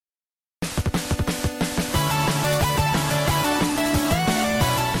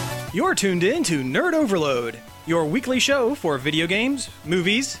You're tuned in to Nerd Overload, your weekly show for video games,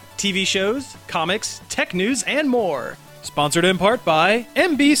 movies, TV shows, comics, tech news, and more. Sponsored in part by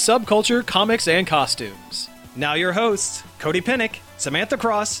MB Subculture Comics and Costumes. Now your hosts, Cody Pennick, Samantha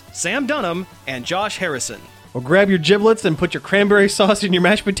Cross, Sam Dunham, and Josh Harrison. Well, grab your giblets and put your cranberry sauce in your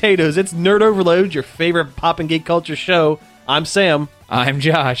mashed potatoes. It's Nerd Overload, your favorite pop and geek culture show. I'm Sam. I'm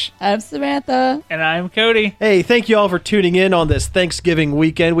Josh. I'm Samantha. And I'm Cody. Hey, thank you all for tuning in on this Thanksgiving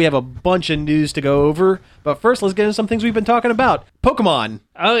weekend. We have a bunch of news to go over. But first, let's get into some things we've been talking about. Pokemon.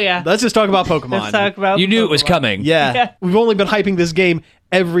 Oh, yeah. Let's just talk about Pokemon. Let's talk about You knew Pokemon. it was coming. Yeah. We've only been hyping this game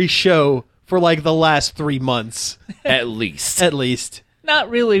every show for like the last 3 months. At least. At least. Not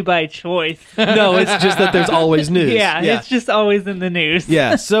really by choice. No, it's just that there's always news. Yeah, it's just always in the news.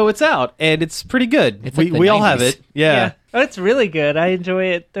 Yeah, so it's out, and it's pretty good. It's like the we all have 90s. it. Yeah. Oh, it's really good. I enjoy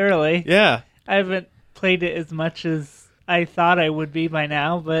it thoroughly. Yeah. I haven't played it as much as I thought I would be by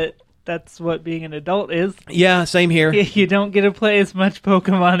now, but that's what being an adult is. Yeah, same here. You don't get to play as much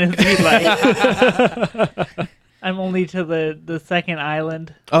Pokemon as you'd like. I'm only to the second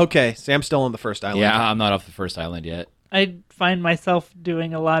island. Okay, Sam's still on the first island. Yeah, I'm not off the first island yet. I find myself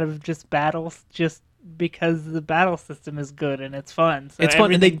doing a lot of just battles just because the battle system is good and it's fun. So It's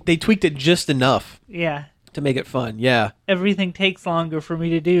fun, and they tweaked it just enough yeah. to make it fun. Yeah. Everything takes longer for me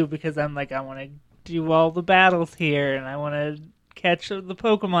to do because I'm like, I want to do all the battles here and I want to catch the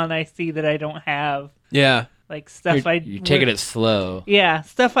Pokemon I see that I don't have. Yeah. Like stuff You're taking it slow. Yeah,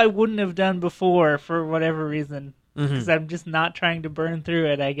 stuff I wouldn't have done before for whatever reason. Because I'm just not trying to burn through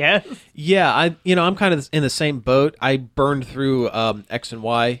it, I guess. Yeah, I'm kind of in the same boat. I burned through X and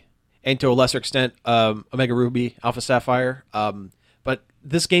Y, and to a lesser extent, Omega Ruby, Alpha Sapphire. But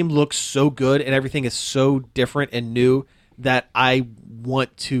this game looks so good, and everything is so different and new that I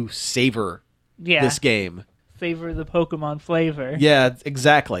want to savor Yeah, this game. savor the Pokemon flavor. Yeah,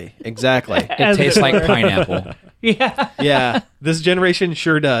 exactly. It As tastes it like were. pineapple. Yeah. Yeah, this generation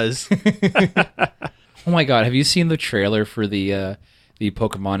sure does. Oh my god, have you seen the trailer for the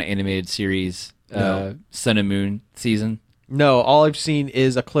Pokemon animated series Sun and Moon season? No, all I've seen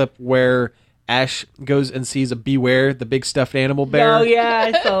is a clip where Ash goes and sees a Beware, the big stuffed animal bear. Oh,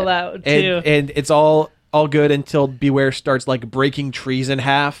 yeah, I saw that one, too. And it's all good until Beware starts like breaking trees in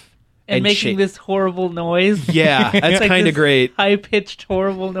half and making this horrible noise. Yeah, that's It's like kind of this great. high-pitched,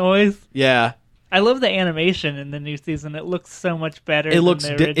 horrible noise. Yeah, I love the animation in the new season. It looks so much better it looks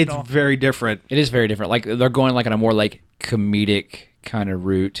than the it's original. very different. It is very different. Like they're going like on a more like comedic kind of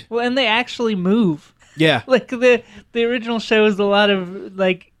route. Well, and they actually move. Yeah, Like, the original shows a lot of,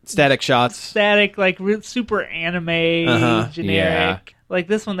 like, static shots. static, like, super anime, Uh-huh. generic. Yeah. Like,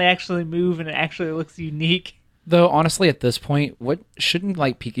 this one, they actually move, and it actually looks unique. Though honestly, at this point, what shouldn't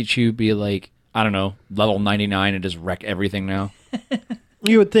like Pikachu be like? I don't know, level 99 and just wreck everything now.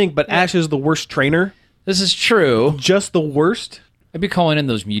 You would think, but Ash is the worst trainer. This is true. Just the worst. I'd be calling in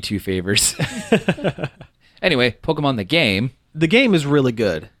those Mewtwo favors. Anyway, Pokemon the game. The game is really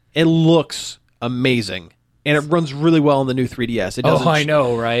good. It looks amazing, and it runs really well on the new 3DS. It doesn't I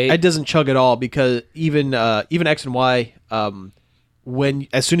know, right? It doesn't chug at all because even X and Y,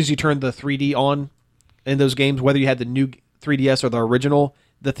 as soon as you turn the 3D on in those games, whether you had the new 3DS or the original,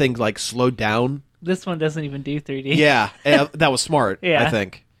 the thing like slowed down. This one doesn't even do 3D. Yeah, that was smart. Yeah. I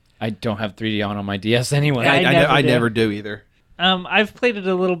think. I don't have 3D on my DS anyway. I I never do either. I've played it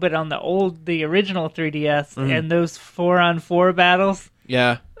a little bit on the original 3DS, Mm-hmm. and those 4-on-4 battles,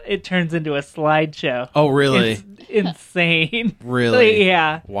 Yeah. it turns into a slideshow. Oh, really? It's insane. Really? Like,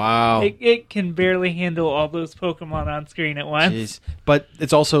 yeah. Wow. It can barely handle all those Pokemon on screen at once. Jeez. But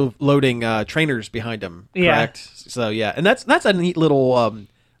it's also loading trainers behind them. Yeah. Correct. So yeah, and that's a neat little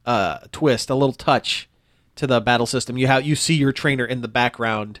twist, a little touch to the battle system. You see your trainer in the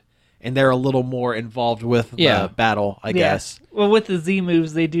background, and they're a little more involved with Yeah. the battle, I Yeah. guess. Well, with the Z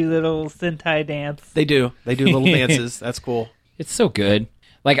moves, they do little Sentai dance. They do little dances. That's cool. It's so good.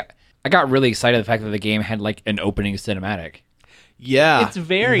 Like, I got really excited the fact that the game had like an opening cinematic. Yeah, It's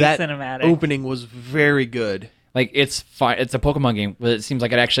very that cinematic. Opening was very good. Like, it's fine. It's a Pokemon game, but it seems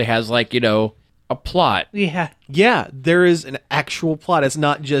like it actually has like a plot. Yeah. Yeah, there is an actual plot. It's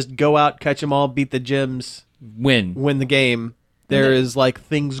not just go out, catch them all, beat the gyms, Win. win the game. There is like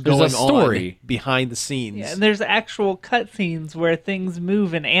things There's a going story. on behind the scenes. Yeah, and there's actual cutscenes where things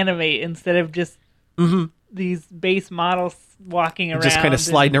move and animate instead of just these base models walking around. Just kind of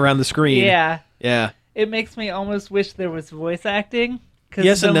sliding around the screen. Yeah. Yeah. It makes me almost wish there was voice acting. 'cause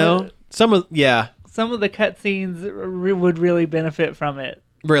Yes and no. Some of some of the cutscenes would really benefit from it.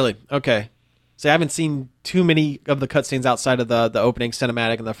 really. Okay. So I haven't seen too many of the cutscenes outside of the opening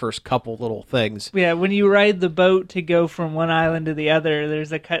cinematic and the first couple little things. Yeah, when you ride the boat to go from one island to the other,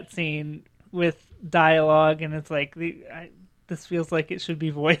 there's a cutscene with dialogue, and it's like, this feels like it should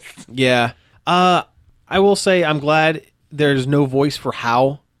be voiced. Yeah. I will say I'm glad there's no voice for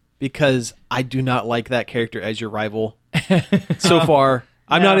Hal, because I do not like that character as your rival so far.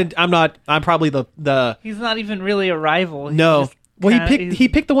 I'm probably the He's not even really a rival. He's no. just Well, kinda- he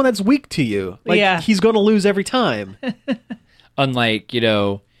picked the one that's weak to you. Like, Yeah. he's going to lose every time. Unlike,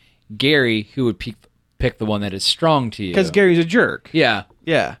 Gary, who would pick the one that is strong to you. Because Gary's a jerk. Yeah.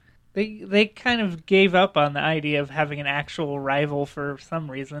 Yeah. They kind of gave up on the idea of having an actual rival for some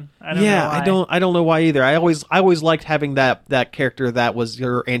reason. I don't know why. I don't know why either. I always liked having that character that was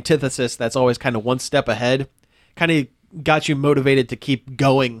your antithesis, that's always kind of one step ahead. Kind of got you motivated to keep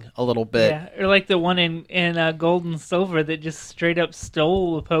going a little bit. Yeah, or like the one in Gold and Silver that just straight up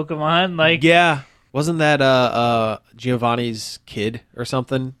stole the Pokemon. Like, Yeah. Wasn't that Giovanni's kid or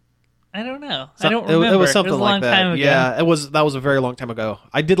something? I don't know. So- I don't remember. It was something a long like that. time ago. Yeah, that was a very long time ago.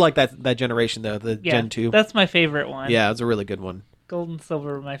 I did like that generation though, the Yeah, Gen 2. that's my favorite one. Yeah, it was a really good one. Gold and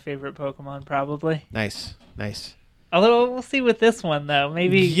Silver were my favorite Pokemon, probably. Nice. Although we'll see with this one though.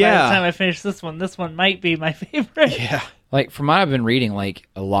 Maybe by Yeah. the time I finish this one might be my favorite. Yeah. Like, from what I've been reading, like,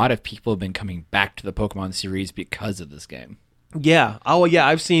 a lot of people have been coming back to the Pokemon series because of this game. Yeah. Oh, yeah.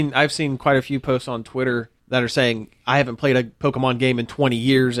 I've seen quite a few posts on Twitter that are saying I haven't played a Pokemon game in 20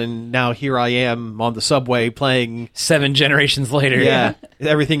 years, and now here I am on the subway playing. 7 generations later. Yeah.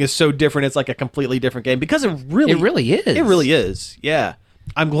 Everything is so different. It's like a completely different game because It really is. It really is. Yeah.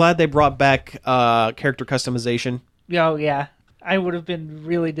 I'm glad they brought back character customization. Oh yeah. I would have been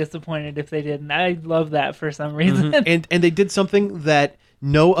really disappointed if they didn't. I love that for some reason. And they did something that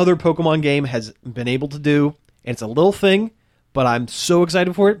no other Pokemon game has been able to do. And it's a little thing, but I'm so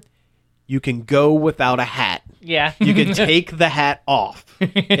excited for it. You can go without a hat. Yeah. You can take the hat off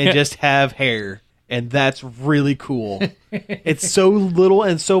and just have hair. And that's really cool. It's so little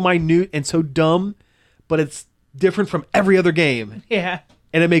and so minute and so dumb, but it's different from every other game. Yeah.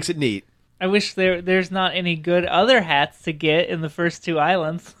 And it makes it neat. I wish there's not any good other hats to get in the first 2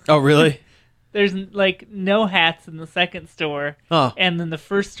 islands. Oh, really? There's like no hats in the second store. Oh. And then the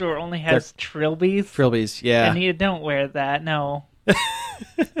first store only has trilbies. Trilbies, yeah. And you don't wear that, no.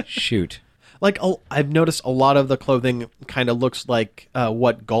 Shoot. Like, I've noticed a lot of the clothing kind of looks like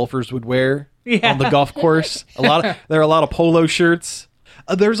what golfers would wear Yeah. on the golf course. There are a lot of polo shirts.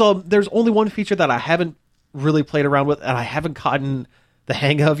 There's only one feature that I haven't really played around with, and I haven't gotten the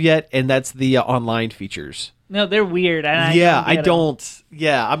hang of yet, and that's the online features. No, they're weird. And I get 'em. don't.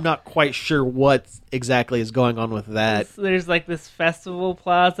 Yeah, I'm not quite sure what exactly is going on with that. There's like this festival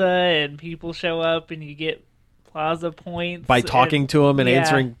plaza, and people show up, and you get plaza points By talking to them and yeah.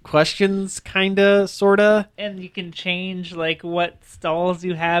 answering questions, kinda, sorta. And you can change like what stalls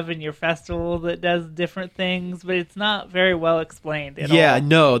you have in your festival that does different things, but it's not very well explained at Yeah, all.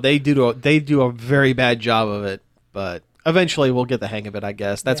 no, they do a very bad job of it, but eventually we'll get the hang of it, I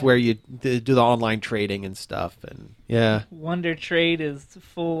guess. That's Yeah. where you do the online trading and stuff, and yeah, Wonder Trade is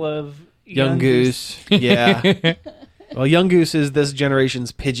full of Young Goose. Yeah. Well, Young Goose is this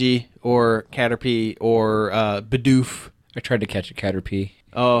generation's Pidgey or Caterpie or Bidoof. I tried to catch a Caterpie.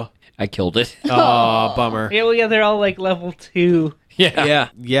 Oh, I killed it. bummer. Yeah, well, yeah, they're all like level 2. Yeah.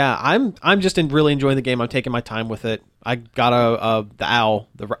 I'm just really enjoying the game. I'm taking my time with it. I got the owl,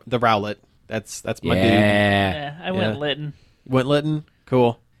 the Rowlet. That's my dude. Yeah, I went Yeah. Litten. Went Litten.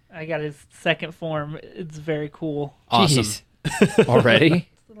 Cool. I got his second form. It's very cool. Awesome. Jeez. Already?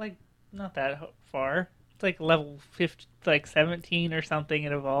 It's like not that far. It's like level 50, like 17 or something.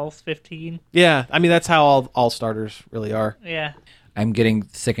 It evolves 15. Yeah, I mean that's how all starters really are. Yeah. I'm getting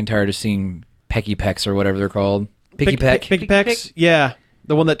sick and tired of seeing Pecky Pecks or whatever they're called. Picky Peck. Picky Pecks. Yeah,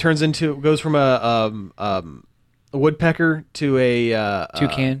 the one that goes from a woodpecker to a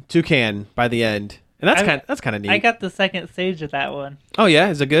toucan by the end, and that's kind of neat. I got the second stage of that one. Oh yeah,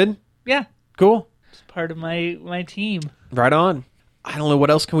 is it good? Yeah. Cool. It's part of my team. Right on. I don't know what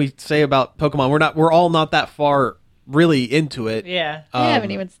else can we say about Pokemon. We're all not that far really into it. Yeah. I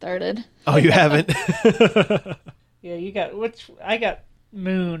haven't even started. Oh, you haven't? Yeah, you got I got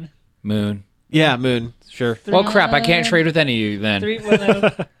Moon. Moon. Yeah, Moon. Sure. Well, crap. I can't trade with any of you then.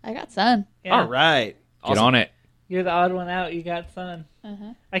 310. I got Sun. Yeah. All right. Get on it. You're the odd one out. You got Sun.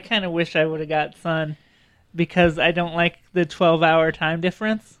 Uh-huh. I kind of wish I would have got Sun because I don't like the 12-hour time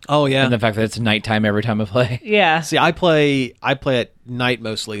difference. Oh yeah. And the fact that it's nighttime every time I play. Yeah. See, I play at night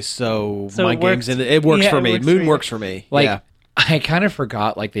mostly, so So my it games works- it works yeah, for it me. works Moon for you. works for me. Like, yeah. I kind of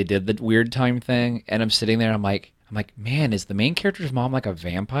forgot, like, they did the weird time thing, and I'm sitting there, I'm like, I'm like, man, is the main character's mom like a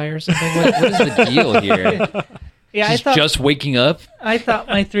vampire or something? What is the deal here? Yeah, She's just waking up. I thought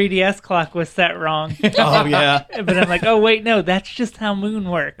my 3DS clock was set wrong. Oh yeah. But I'm like, oh, wait, no, that's just how Moon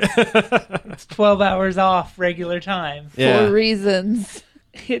works. It's 12 hours off regular time. Yeah. For reasons.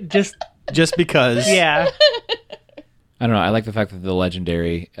 Just, Just because. yeah. I don't know. I like the fact that the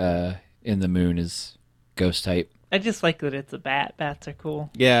legendary in the Moon is ghost type. I just like that it's a bat. Bats are cool.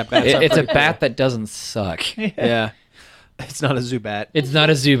 Yeah. Bats are It's a pretty cool. bat that doesn't suck. Yeah. It's not a Zubat. It's not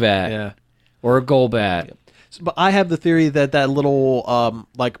a Zubat Yeah. or a Golbat. But I have the theory that that little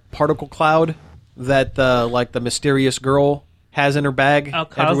like particle cloud that the mysterious girl has in her bag Oh,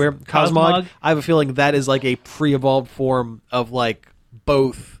 everywhere, Cosmog? I have a feeling that is like a pre-evolved form of like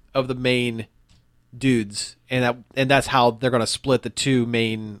both of the main dudes, and that's how they're gonna split the two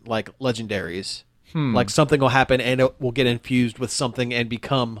main like legendaries. Like something will happen and it will get infused with something and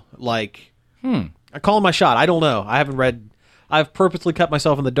become like. I call my shot. I don't know. I haven't read. I've purposely kept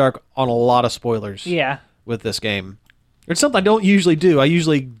myself in the dark on a lot of spoilers. Yeah. With this game. It's something I don't usually do. I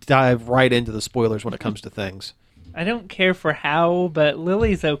usually dive right into the spoilers when it comes to things. I don't care for how, but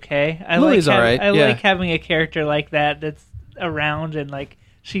Lily's okay. Lily's alright, I yeah. like having a character like that's around and like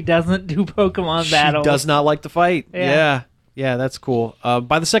she doesn't do Pokemon battles. She does not like to fight. Yeah. Yeah, that's cool.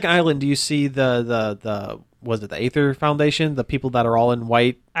 By the second island, do you see the was it the Aether Foundation? The people that are all in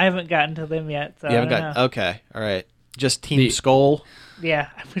white? I haven't gotten to them yet, so You I haven't don't got know. okay, all right. Just Team The- Skull. Yeah,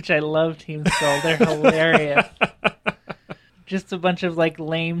 which I love Team Skull. They're hilarious. Just a bunch of like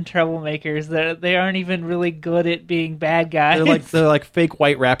lame troublemakers that they aren't even really good at being bad guys. They're like fake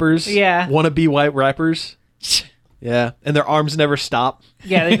white rappers. Yeah. Wannabe white rappers. Yeah, and their arms never stop.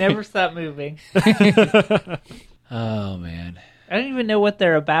 Yeah, they never stop moving. Oh man. I don't even know what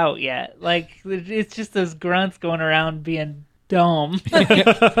they're about yet. Like, it's just those grunts going around being dumb.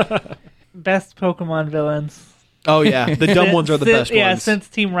 Best Pokemon villains. Oh yeah, the dumb ones are the best Yeah, ones. since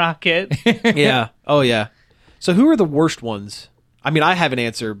Team Rocket. Yeah. Oh yeah. So who are the worst ones? I mean, I have an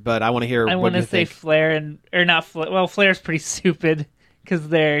answer, but I want to hear. I what want you to say think. Flare or not Flare. Well, Flare's pretty stupid because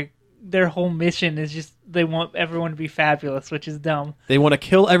their whole mission is just they want everyone to be fabulous, which is dumb. They want to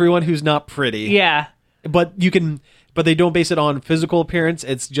kill everyone who's not pretty. Yeah. But you can. But they don't base it on physical appearance.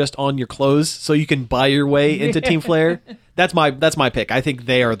 It's just on your clothes, so you can buy your way into Team Flare. That's my pick. I think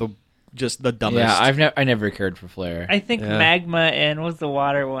they are the dumbest. Yeah, I never cared for Flare. I think Yeah. Magma and what's the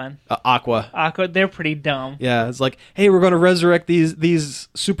water one? Aqua. Aqua. They're pretty dumb. Yeah, it's like, hey, we're going to resurrect these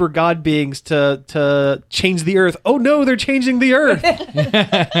super god beings to change the earth. Oh no, they're changing the earth.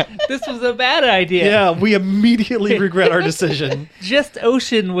 This was a bad idea. Yeah, we immediately regret our decision. Just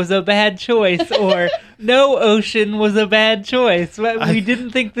Ocean was a bad choice, or no Ocean was a bad choice. We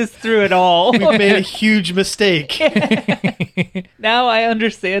didn't think this through at all. We made a huge mistake. Now I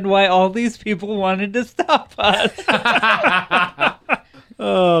understand why all these people wanted to stop us.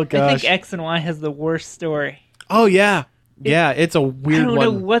 Oh I gosh. think X and Y has the worst story. Oh yeah. Yeah, it's a I weird don't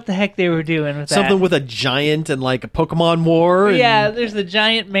know one. what the heck they were doing with Something that. with a giant and like a Pokemon War. And, Yeah, there's a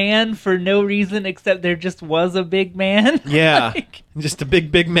giant man for no reason except there just was a big man. Yeah. Like, Just a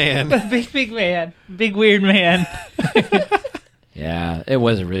big man. big man. Big weird man. Yeah, it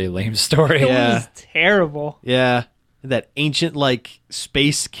was a really lame story. It Yeah. was terrible. Yeah. That ancient like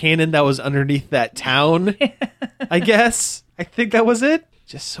space cannon that was underneath that town. I guess. I think that was it.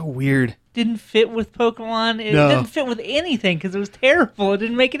 Just so weird. Didn't fit with Pokemon. It No. didn't fit with anything because it was terrible. It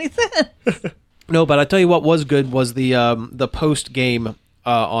didn't make any sense. No, but I tell you what was good was the post game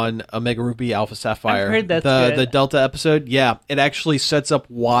on Omega Ruby Alpha Sapphire. I've heard that's the good. the Delta episode. Yeah, it actually sets up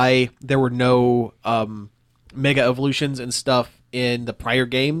why there were no Mega Evolutions and stuff in the prior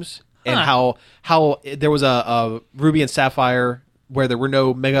games, and Huh. how there was a Ruby and Sapphire where there were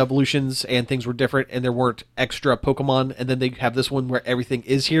no Mega Evolutions and things were different, and there weren't extra Pokemon, and then they have this one where everything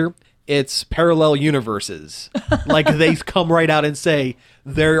is here. It's parallel universes. Like they come right out and say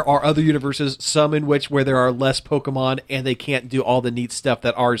there are other universes, some in which where there are less Pokemon and they can't do all the neat stuff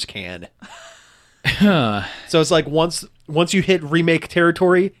that ours can. So it's like once you hit remake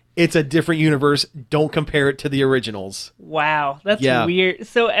territory, it's a different universe. Don't compare it to the originals. Wow, that's Yeah. weird.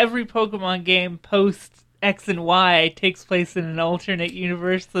 So every Pokemon game post X and Y takes place in an alternate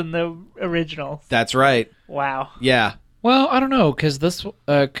universe than the originals. That's right. Wow. Yeah. Well, I don't know because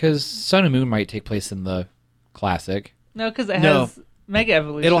Sun and Moon might take place in the classic. No, because it No. has Mega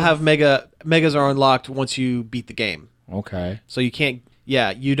Evolution. It'll have megas are unlocked once you beat the game. Okay. So you can't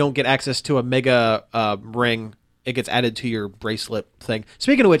you don't get access to a mega ring. It gets added to your bracelet thing.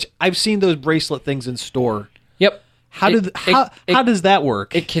 Speaking of which, I've seen those bracelet things in store. Yep. How does that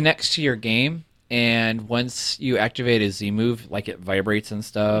work? It connects to your game, and once you activate a Z move, like it vibrates and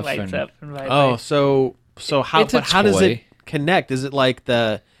stuff. lights and up and vibrates. Oh, so So how? It's a But how does it toy. connect? Is it like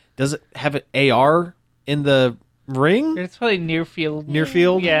does it have an AR in the ring? It's probably near field. Near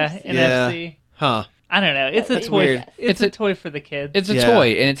field? Yeah, NFC. Huh. I don't know. It's a That's toy. weird. It's a toy for the kids. It's a Yeah. toy,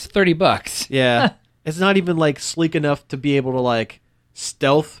 and it's $30. Yeah. It's not even like sleek enough to be able to like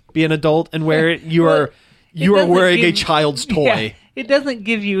stealth be an adult and wear it. You Well, are you are doesn't wearing a give- child's toy. Yeah, it doesn't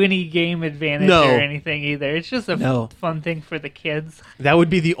give you any game advantage No. or anything either. It's just a No. fun thing for the kids. That would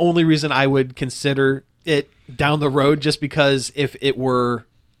be the only reason I would consider it down the road, just because if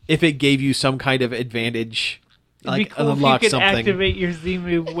it gave you some kind of advantage, It'd be like cool if you unlock could something. activate your Z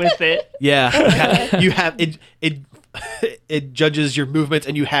move with it. Yeah, you have it. It judges your movements,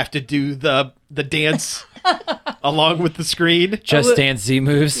 and you have to do the dance along with the screen. Just Dance Z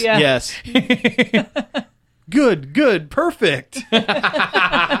moves. Yeah. Yes. Good, perfect. It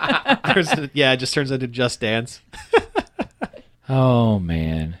just turns into Just Dance. Oh,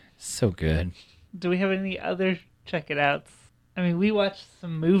 man. So good. Do we have any other check it outs? I mean, we watched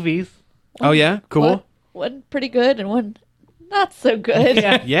some movies. Oh yeah, cool. One pretty good and one not so good.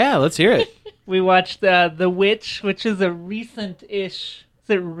 Yeah. Yeah, let's hear it. We watched The Witch, which is a recent-ish. Is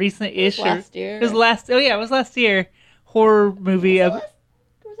it recent-ish? It was last year. It was last. Oh yeah, it was last year. Horror movie. Was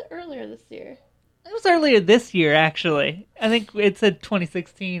it earlier this year? It was earlier this year, actually. I think it said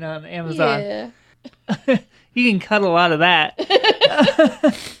 2016 on Amazon. Yeah. You can cut a lot of that.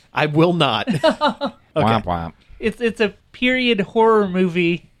 I will not. Womp womp. It's a period horror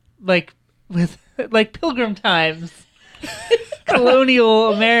movie, like with like Pilgrim Times,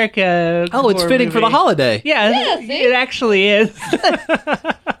 colonial America. Oh, it's horror fitting for the movie. holiday. Yeah, see? it actually is.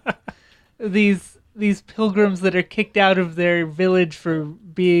 These pilgrims that are kicked out of their village for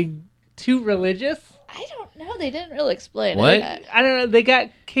being too religious. I don't know. They didn't really explain What? it. I don't know. They got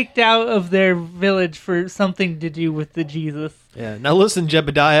kicked out of their village for something to do with the Jesus. Yeah. Now listen,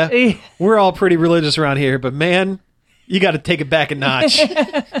 Jebediah. Eh, We're all pretty religious around here, but man, you got to take it back a notch.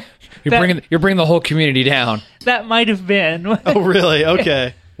 You're bringing the whole community down. that might have been. Oh, really?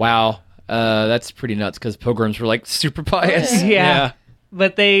 Okay. Wow. That's pretty nuts because pilgrims were like super pious. Yeah.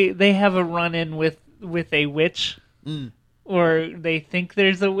 But they have a run-in with a witch. Or they think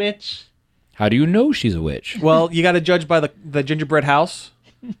there's a witch. How do you know she's a witch? Well, you got to judge by the gingerbread house.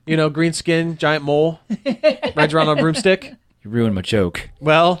 You know, green skin, giant mole, rides around on a broomstick. You ruined my joke.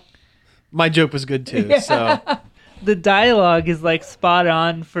 Well, my joke was good too. So The dialogue is like spot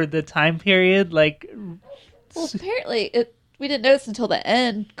on for the time period. Like, Well, apparently, we didn't notice until the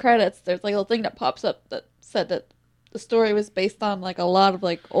end credits. There's like a little thing that pops up that said that the story was based on like a lot of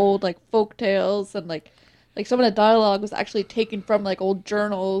like old like folk tales and like some of the dialogue was actually taken from like old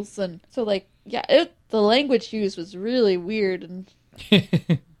journals, and so like the language used was really weird, and I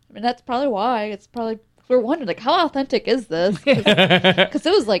mean that's probably why. It's probably we're wondering like how authentic is this? Because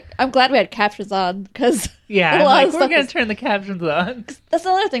it was like I'm glad we had captions on because yeah, a I'm lot like, of we're stuff going is- to turn the captions on. that's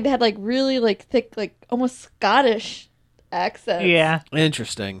another thing. They had like really like thick like almost Scottish accents. Yeah.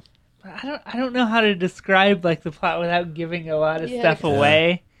 interesting. I don't know how to describe like the plot without giving a lot of Yeah, stuff 'cause-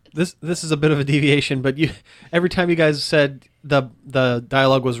 away. This is a bit of a deviation, but every time you guys said the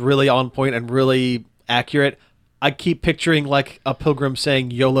dialogue was really on point and really accurate, I keep picturing like a pilgrim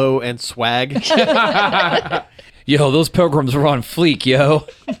saying YOLO and swag. Yo, those pilgrims were on fleek, yo.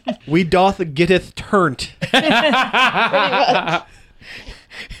 We doth getteth turnt. Pretty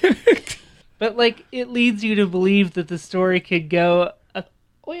much. But like it leads you to believe that the story could go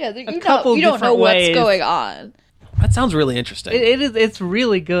Well, yeah, you couple don't know different what's ways. going on. That sounds really interesting. it's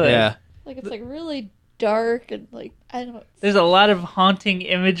really good. Yeah. Like it's like really dark and like I don't know. There's a lot of haunting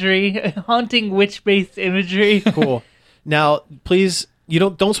imagery, haunting witch-based imagery. Cool. Now, please, you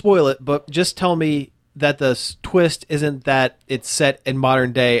don't spoil it, but just tell me that the twist isn't that it's set in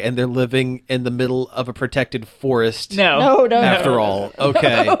modern day and they're living in the middle of a protected forest. No. No. After all,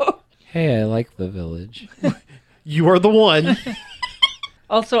 okay, Hey, I like the village. you are the one.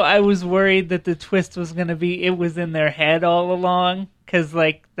 Also, I was worried that the twist was going to be it was in their head all along because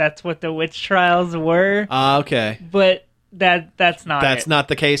like that's what the witch trials were. Okay, But that's not that's it. not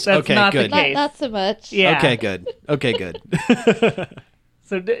the case. That's Okay, not the good. case. Not so much. Yeah. Okay, good. Okay, good.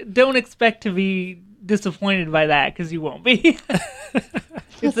 So don't expect to be disappointed by that because you won't be.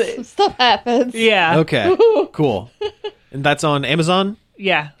 It's a- Stuff happens. yeah. Okay, cool. And that's on Amazon.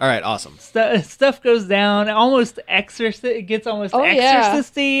 Yeah. All right, awesome. Stuff goes down. Almost it gets almost Oh, yeah.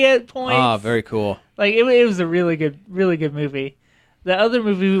 exorcisty at points. Ah, very cool. Like it was a really good movie. The other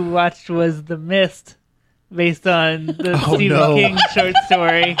movie we watched was The Mist, based on the Oh, Stephen no. King short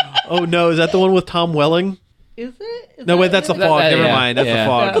story. Oh no, is that the one with Tom Welling? Is it? Is No, wait, that that's the it? That- fog. that- Never yeah, mind, that's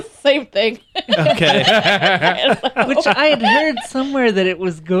yeah. the fog. Same thing. Okay. Which I had heard somewhere that it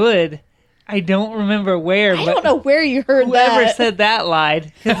was good. I don't remember where, I but don't know where you heard whoever that. said that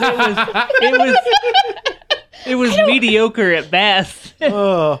lied. 'Cause it was mediocre at best.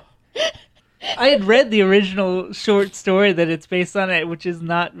 Oh. I had read the original short story that it's based on it, which is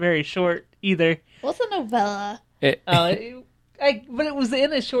not very short either. What's a novella? But it was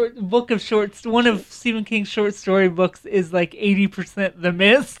in a short book of shorts. One of Stephen King's short story books is like 80% The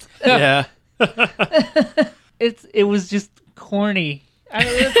Mist. Yeah. It was just corny. I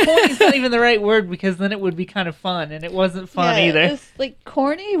mean, corny's not even the right word because then it would be kind of fun, and it wasn't fun either. It's like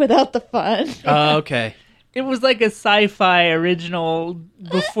corny without the fun. Okay. It was like a sci-fi original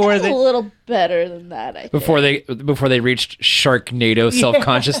before It's a the. little better than that, I think. Before they reached Sharknado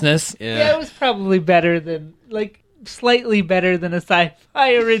self-consciousness. Yeah, it was probably better than slightly better than a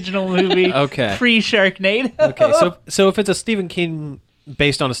sci-fi original movie. Okay. Pre-Sharknado. Okay. So if it's a Stephen King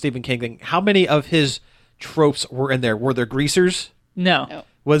based on a Stephen King thing, how many of his tropes were in there? Were there greasers? No.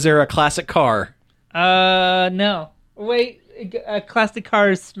 Was there a classic car? No. Wait, a classic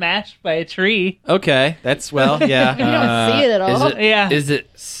car is smashed by a tree. Okay, that's yeah. You don't see it at all. Yeah. Is it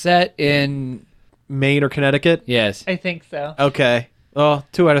set in? Maine or Connecticut? Yes. I think so. Okay. Oh,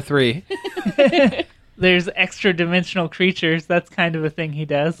 2 out of 3. There's extra dimensional creatures. That's kind of a thing he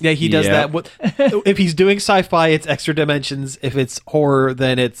does. Yeah, he does Yep. that. If he's doing sci-fi, it's extra dimensions. If it's horror,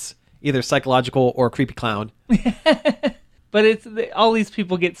 then it's either psychological or creepy clown. But all these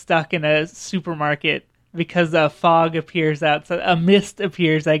people get stuck in a supermarket because a fog appears outside. A mist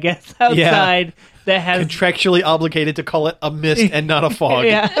appears, I guess, outside that has. Contractually obligated to call it a mist and not a fog.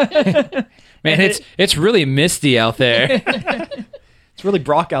 Yeah. Man, it's really misty out there. It's really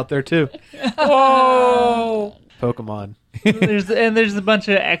Brock out there too. Oh. Pokemon. there's a bunch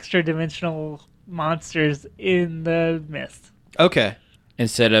of extra dimensional monsters in the mist. Okay.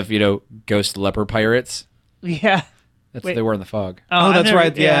 Instead of ghost leper pirates, Yeah. that's Wait. what they were in the fog. Oh, I that's never-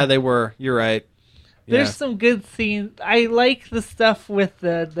 right. Yeah, they were. You're right. Yeah. There's some good scenes. I like the stuff with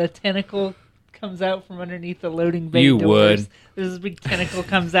the tentacle comes out from underneath the loading bay You doors. would. There's this big tentacle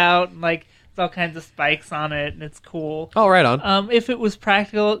comes out and there's all kinds of spikes on it and it's cool. Oh, right on. If it was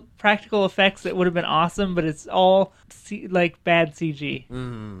practical effects, it would have been awesome. But it's all bad CG.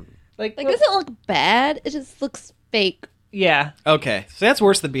 Like, it doesn't look bad. It just looks fake. Yeah, Okay, so that's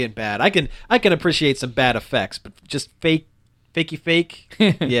worse than being bad. I can appreciate some bad effects, but just fakey fake.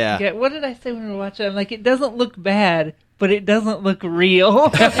 Yeah. yeah. What did I say when we were watching? I'm like, it doesn't look bad, but it doesn't look real.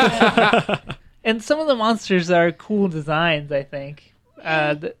 And some of the monsters are cool designs. I think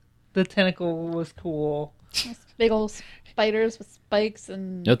the tentacle was cool. Those big old spiders with spikes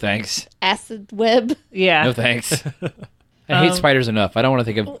and No thanks. acid web. Yeah, No thanks. I hate spiders enough. I don't want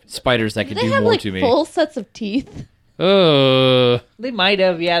to think of spiders that could They do have more like to me. full sets of teeth. Oh. they might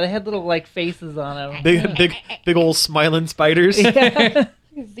have. Yeah, they had little faces on them. Big old smiling spiders.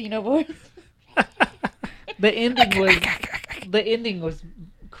 Xenomorph. The ending was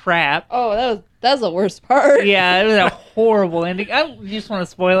crap. Oh, that was the worst part. Yeah, it was a horrible ending. I just want to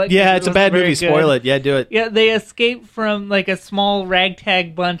spoil it. 'cause Yeah, it's a wasn't bad very movie. good. Spoil it. Yeah, do it. Yeah, they escape from a small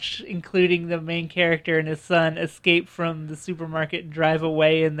ragtag bunch, including the main character and his son, escape from the supermarket and drive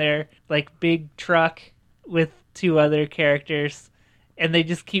away in their big truck with 2 other characters, and they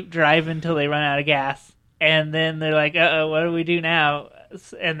just keep driving until they run out of gas. And then they're like, "Uh-oh, what do we do now?"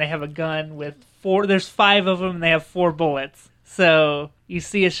 And they have a gun with 4. There's 5 of them, and they have 4 bullets. So you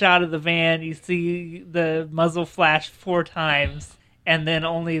see a shot of the van, you see the muzzle flash 4 times, and then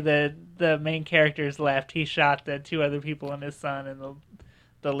only the main character is left. He shot the 2 other people and his son and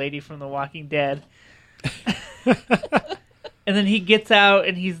the lady from The Walking Dead. And then he gets out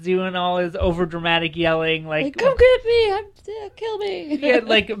and he's doing all his overdramatic yelling, Like, come get me! Kill me! he had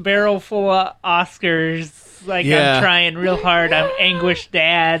a barrel full of Oscars. Yeah. I'm trying real hard. I'm anguished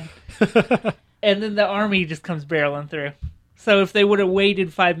dad. And then the army just comes barreling through. So if they would have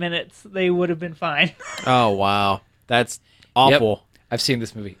waited 5 minutes, they would have been fine. Oh wow, that's awful. I've seen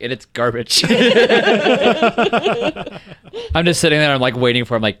this movie, and it's garbage. I'm just sitting there, I'm waiting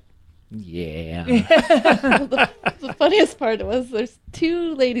for him, yeah. The funniest part was there's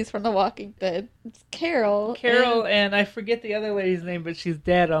 2 ladies from The Walking Dead. It's Carol. Carol and I forget the other lady's name, but she's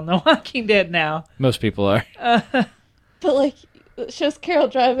dead on The Walking Dead now. Most people are. But it shows Carol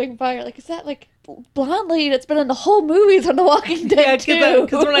driving by. You're like, is that blonde lady that's been in the whole movies on The Walking Dead too?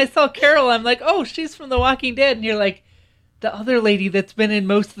 Because when I saw Carol, I'm like, oh, she's from The Walking Dead. And you're like, the other lady that's been in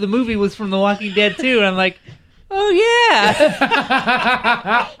most of the movie was from The Walking Dead too. And I'm like, oh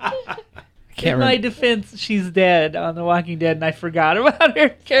yeah. In my defense, she's dead on The Walking Dead, and I forgot about her.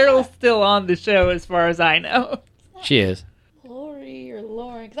 Carol's still on the show, as far as I know. She is. Lori or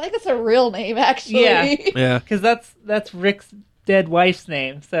Lauren, because I think it's her real name actually. Yeah. Yeah. Because that's Rick's dead wife's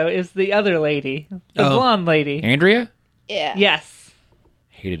name. So it's the other lady, the Oh. blonde lady. Andrea? Yeah. Yes.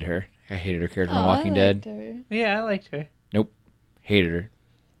 Hated her. I hated her character Oh, in Walking I liked Dead. her. Yeah, I liked her. Nope. Hated her.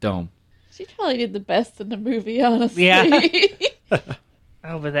 Dumb. She probably did the best in the movie, honestly. Yeah.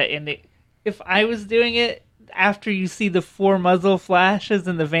 Oh, but that ending. If I was doing it after you see the 4 muzzle flashes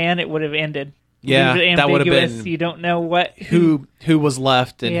in the van, it would have ended. Yeah, Leave it that would have ambiguous. been You don't know what who was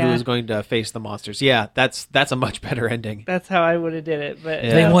left and who Yeah. was going to face the monsters. Yeah, that's a much better ending. That's how I would have did it. But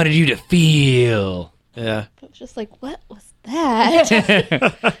Yeah. They wanted you to feel. Yeah. I was just like, what was that?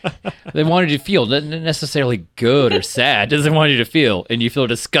 They wanted you to feel, not necessarily good or sad. Just they wanted you to feel, and you feel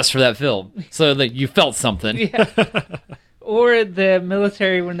disgust for that film, so that you felt something. Or the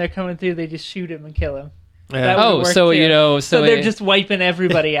military, when they're coming through, they just shoot him and kill him. Yeah. That would've Oh, worked, so too. you know, So they're just wiping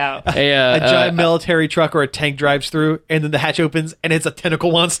everybody out. a giant military truck or a tank drives through, and then the hatch opens, and it's a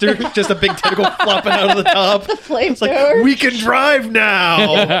tentacle monster, just a big tentacle flopping out of the top. It's like, Flamethrower. we can drive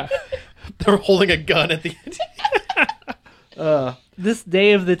now. They're holding a gun at the end. This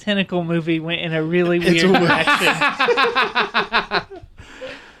Day of the Tentacle movie went in a really weird It's weird.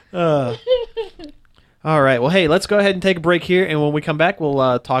 direction. All right. Well, hey, let's go ahead and take a break here, and when we come back,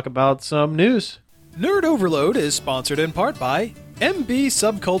 we'll talk about some news. Nerd Overload is sponsored in part by MB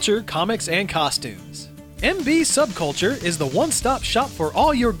Subculture Comics and Costumes. MB Subculture is the one-stop shop for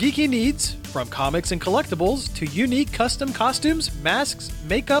all your geeky needs, from comics and collectibles to unique custom costumes, masks,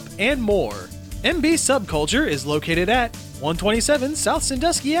 makeup, and more. MB Subculture is located at 127 South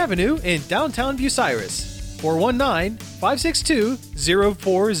Sandusky Avenue in downtown Bucyrus.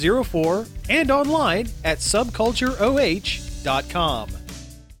 419-562-0404 and online at subcultureoh.com.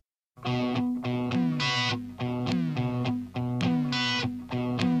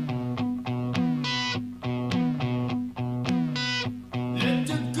 Let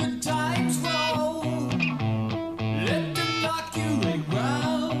the good times roll. Let them knock you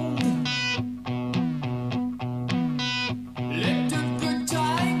around. Let the good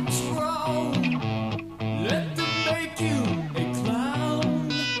times roll. Let them make you a clown.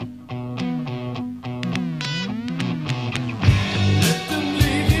 Let the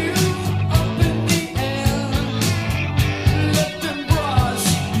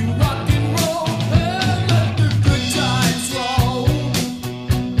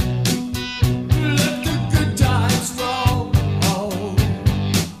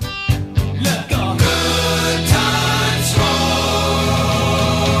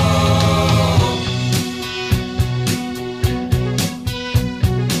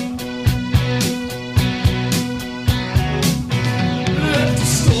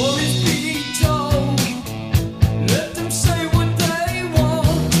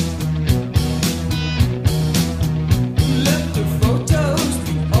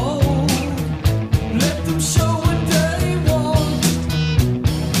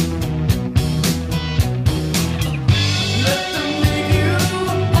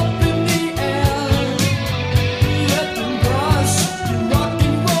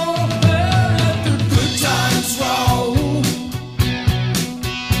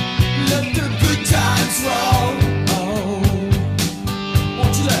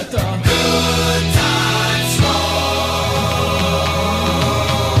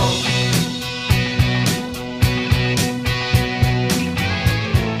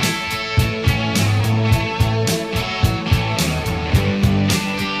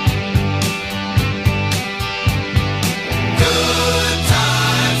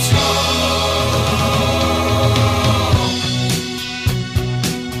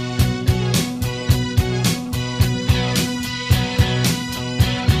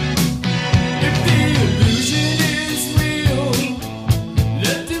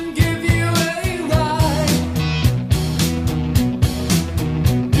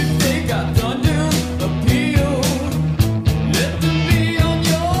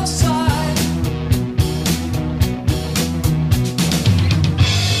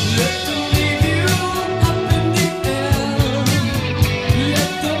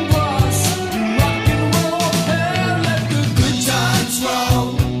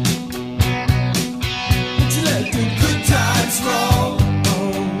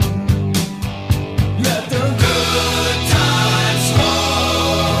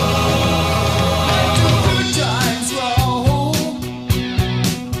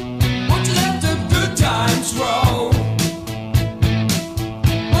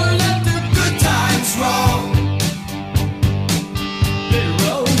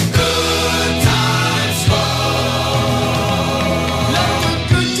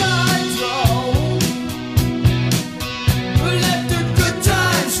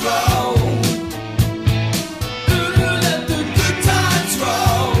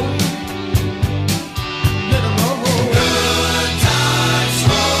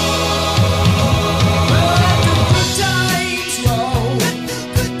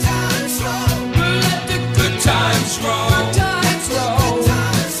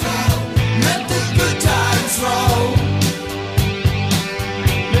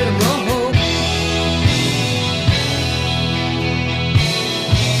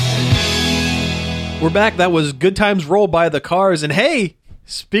We're back. That was Good Times Roll by the Cars. And hey,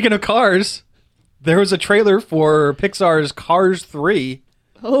 speaking of cars, there was a trailer for Pixar's Cars 3.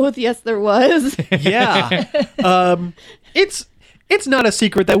 Oh, yes, there was. Yeah. It's not a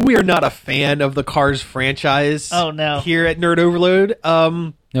secret that we are not a fan of the Cars franchise. Oh, no. Here at Nerd Overload.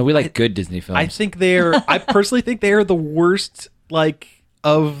 No, we like good Disney films. I personally think they are the worst,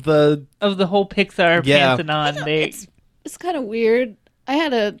 of the... Of the whole Pixar Yeah. pantheon, It's kind of weird.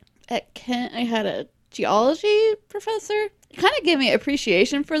 At Kent, I had a geology professor. It kind of gave me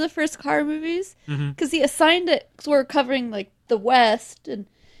appreciation for the first car movies because he assigned it, because we're covering the West, and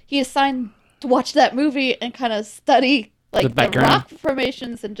he assigned to watch that movie and kind of study The the background. rock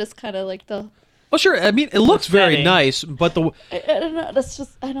formations and just kind of the. Well, sure. I mean, it looks very setting. nice, but I don't know.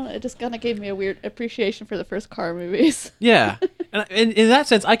 I don't know. It just kind of gave me a weird appreciation for the first car movies. yeah. And in that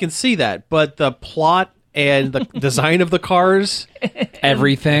sense, I can see that. But the plot and the design of the cars,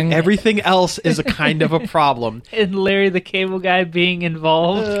 Everything. everything else is a kind of a problem. and Larry the Cable Guy being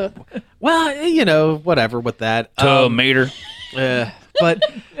involved. Well, whatever with that. Tomato. But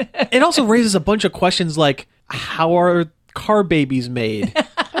it also raises a bunch of questions like, how are car babies made?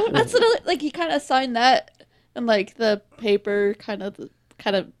 That's another, he kind of assigned that, and the paper kind of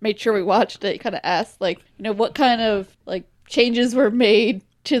made sure we watched it. Kind of asked what kind of changes were made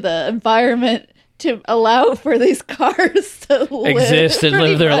to the environment to allow for these cars to Exist and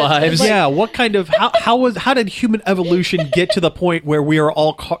live their lives. Yeah, what kind of how did human evolution get to the point where we are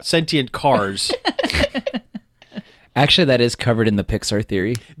all sentient cars? Actually, that is covered in the Pixar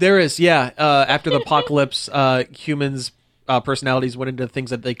theory. There is, yeah. After the apocalypse, humans' personalities went into things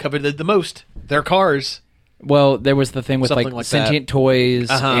that they coveted the most. Their cars. Well, there was the thing with Something like sentient toys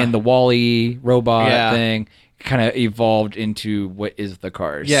and the Wall-E robot Yeah. thing kind of evolved into what is the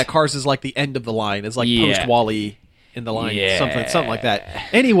Cars. Yeah, cars is like the end of the line. It's like Yeah. post-Wall-E in the line. Yeah. Something like that.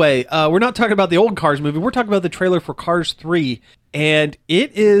 Anyway, we're not talking about the old Cars movie. We're talking about the trailer for Cars 3. And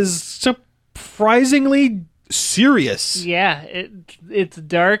it is surprisingly serious Yeah, it's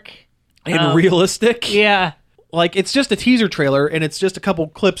dark. and realistic. Yeah. It's just a teaser trailer, and it's just a couple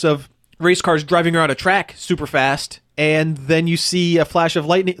clips of race cars driving around a track super fast, and then you see a flash of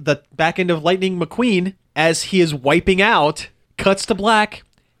lightning, the back end of Lightning McQueen, as he is wiping out, cuts to black,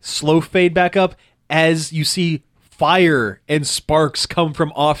 slow fade back up, as you see fire and sparks come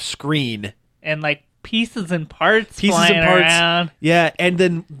from off screen. And pieces and parts flying around. Yeah, and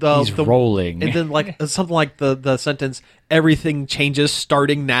then He's rolling. and then something like the sentence, everything changes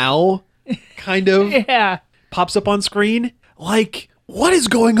starting now, kind of. Yeah. Pops up on screen. What is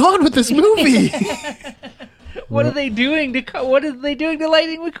going on with this movie? What are they doing to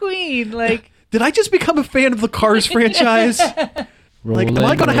Lightning McQueen? Did I just become a fan of the Cars franchise? Am I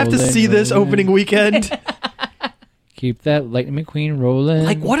going to have to see this opening weekend? Keep that Lightning McQueen rolling.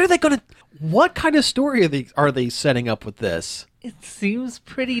 What kind of story are they setting up with this? It seems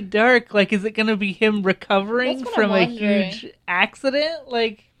pretty dark. Is it going to be him recovering That's what from I'm a wondering. huge accident?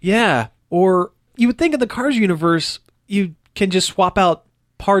 Yeah, or you would think in the Cars universe, you can just swap out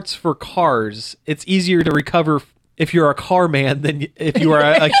parts for cars. It's easier to recover if you're a car man than if you are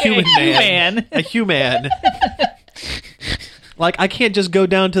a human man. A human. I can't just go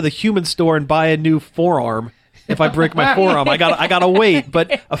down to the human store and buy a new forearm. If I break my forearm, I gotta wait.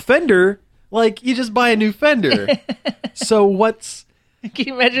 But a fender, you just buy a new fender. So what's... Can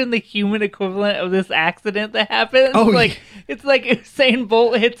you imagine the human equivalent of this accident that happens? Oh, it's like Usain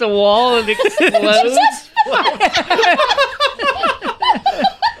Bolt hits a wall and explodes.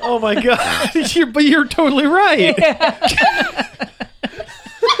 Oh my god! You're totally right.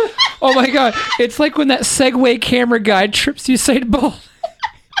 oh my god, it's like when that Segway camera guy trips Usain Bolt.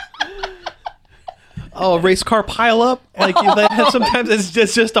 Oh, a race car pile up. Sometimes it's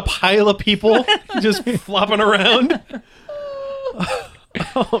just a pile of people just flopping around.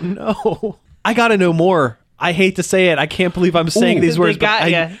 Oh no! I gotta know more. I hate to say it. I can't believe I'm saying these words. They got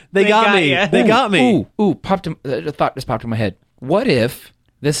ya. They got me. ya. They got me. Ooh, a thought just popped in my head. What if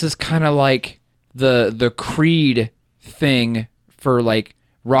this is kind of like the Creed thing for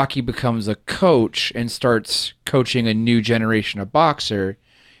Rocky becomes a coach and starts coaching a new generation of boxer?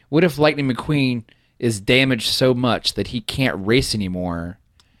 What if Lightning McQueen is damaged so much that he can't race anymore?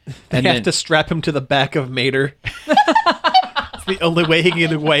 And they have to strap him to the back of Mater. It's the only way he can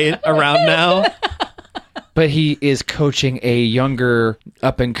get away around now. But he is coaching a younger,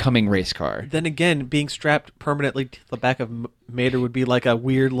 up-and-coming race car. Then again, being strapped permanently to the back of Mater would be like a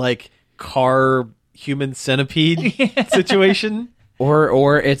weird, car human centipede situation.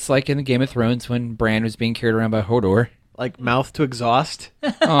 Or it's like in the Game of Thrones when Bran was being carried around by Hodor. Mouth to exhaust.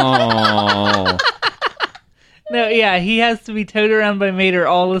 Oh. No, yeah, he has to be towed around by Mater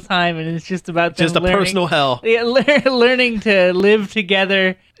all the time, and it's just about them Just a learning, personal hell. Yeah, learning to live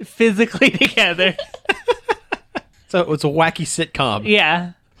together, physically together. So it's a wacky sitcom.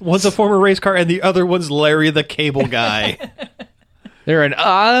 Yeah. One's a former race car, and the other one's Larry the Cable Guy. They're an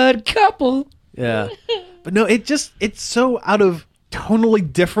odd couple. Yeah. But no, it's so out of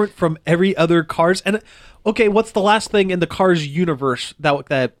tonally different from every other Cars. And okay, what's the last thing in the Cars universe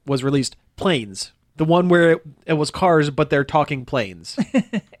that was released? Planes. The one where it was cars, but they're talking planes.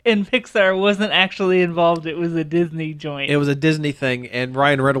 And Pixar wasn't actually involved. It was a Disney joint. It was a Disney thing, and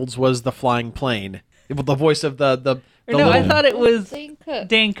Ryan Reynolds was the flying plane. The voice of the Or no, I little- thought it was Dane Cook.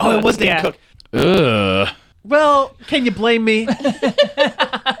 Dan Cook. Oh, it was Dan yeah. Cook. Ugh. Well, can you blame me?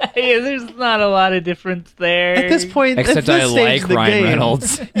 Yeah, there's not a lot of difference there. At this point, at Except this I stage like of the Ryan game-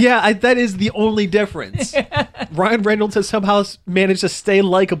 Reynolds. Yeah, that is the only difference. Ryan Reynolds has somehow managed to stay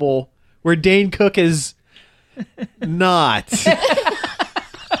likable, where Dane Cook is not.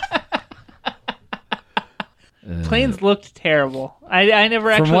 Planes looked terrible. I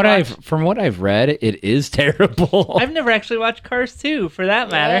never actually From what I've read, it is terrible. I've never actually watched Cars 2, for that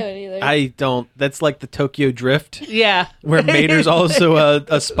matter. Either. I don't. That's like the Tokyo Drift, Yeah. where Mater's also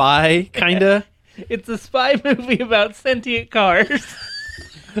a spy, kinda. It's a spy movie about sentient cars.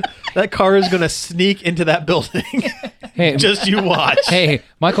 That car is gonna sneak into that building. Hey, Just you watch. hey,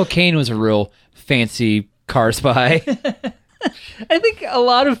 Michael Caine was a real fancy car spy. I think a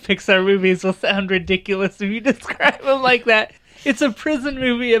lot of Pixar movies will sound ridiculous if you describe them like that. It's a prison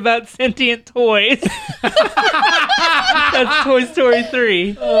movie about sentient toys. That's Toy Story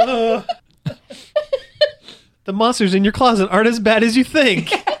 3. The monsters in your closet aren't as bad as you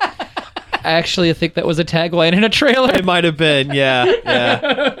think. Actually, I think that was a tagline in a trailer. It might have been, yeah.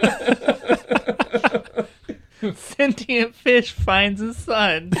 Sentient fish finds his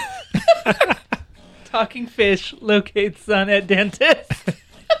son. Talking fish locates son at dentist.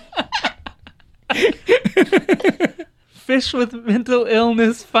 Fish with mental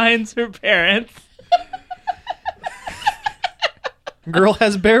illness finds her parents. Girl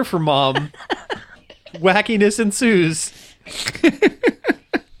has bear for mom. Wackiness ensues.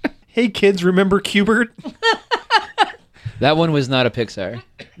 Hey kids, remember Cubert? That one was not a Pixar.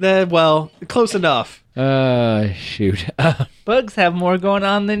 Well, close enough. Shoot. Bugs have more going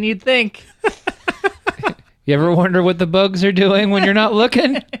on than you'd think. You ever wonder what the bugs are doing when you're not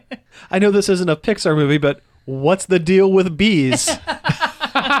looking? I know this isn't a Pixar movie, but what's the deal with bees?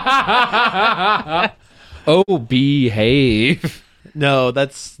 Oh, behave. No,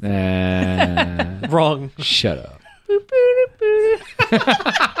 that's wrong. Shut up.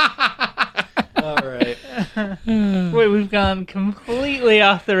 All right. Wait, we've gone completely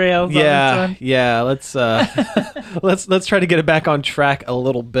off the rails on this Yeah, one. yeah. Let's try to get it back on track a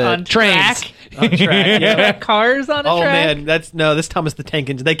little bit. On Trains. track. On track, yeah. Cars on a Oh track. man, this Thomas the Tank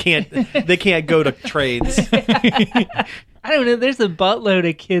Engine. They can't go to trains. I don't know. There's a buttload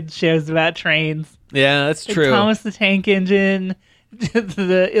of kids shows about trains. Yeah, that's The true. Thomas the Tank Engine,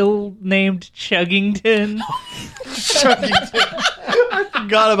 the ill-named Chuggington. I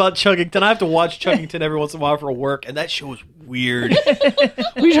forgot about Chuggington. I have to watch Chuggington every once in a while for work, and that show is weird.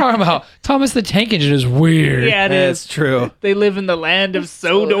 What are you talking about? Thomas the Tank Engine is weird. Yeah, it That's is. true. They live in the land of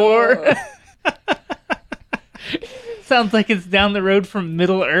Sodor. Sounds like it's down the road from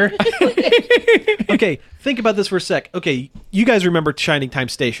Middle Earth. Okay, think about this for a sec. Okay, you guys remember Shining Time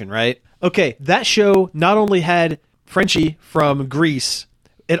Station, right? Okay, that show not only had Frenchie from Grease,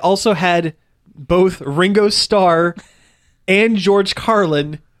 it also had both Ringo Starr and George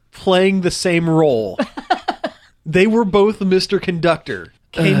Carlin playing the same role. They were both Mr. Conductor.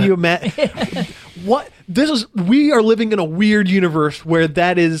 Can you imagine? What? We are living in a weird universe where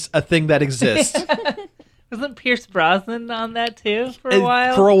that is a thing that exists. Wasn't Pierce Brosnan on that too for a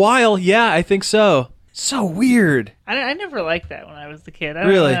while? For a while, yeah, I think so. So weird. I never liked that when I was a kid. I don't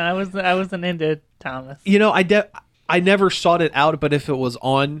Really? know, I wasn't into Thomas. You know, I never sought it out, but if it was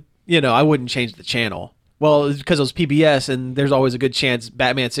on, I wouldn't change the channel. Well, because it was PBS, and there's always a good chance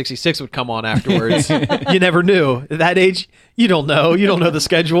Batman 66 would come on afterwards. You never knew. At that age, you don't know. You don't know the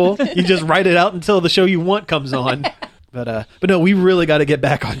schedule. You just write it out until the show you want comes on. But no, we really got to get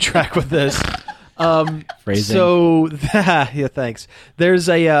back on track with this. Phrasing. So, yeah, thanks. There's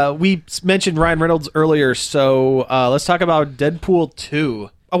we mentioned Ryan Reynolds earlier, so let's talk about Deadpool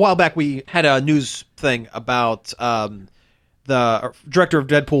 2. A while back, we had a news thing about the director of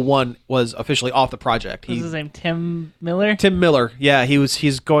Deadpool 1 was officially off the project. What's his name? Tim Miller? Tim Miller, yeah,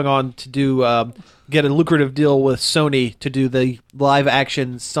 he's going on to do get a lucrative deal with Sony to do the live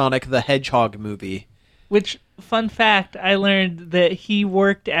action Sonic the Hedgehog movie. Which, fun fact, I learned that he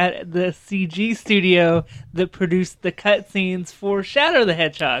worked at the CG studio that produced the cutscenes for Shadow the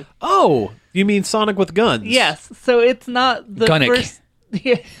Hedgehog. Oh, you mean Sonic with guns? Yes, so it's not the Gunnick. first.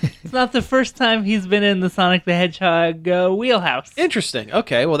 Yeah, it's not the first time he's been in the Sonic the Hedgehog wheelhouse. Interesting.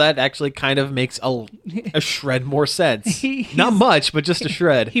 Okay, well that actually kind of makes a shred more sense. He's- Not much, but just a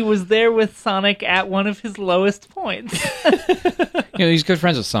shred. He was there with Sonic at one of his lowest points. He's good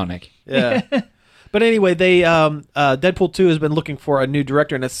friends with Sonic. Yeah. But anyway, they Deadpool 2 has been looking for a new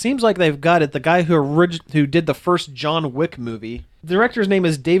director, and it seems like they've got it. The guy who did the first John Wick movie. The director's name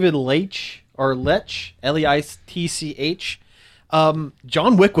is David Leitch, or Leitch, Leitch.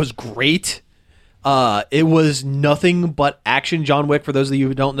 John Wick was great. It was nothing but action. John Wick, for those of you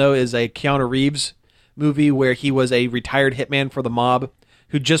who don't know, is a Keanu Reeves movie where he was a retired hitman for the mob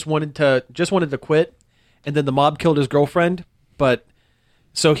who just wanted to quit, and then the mob killed his girlfriend, but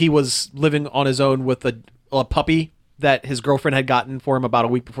so he was living on his own with a puppy that his girlfriend had gotten for him about a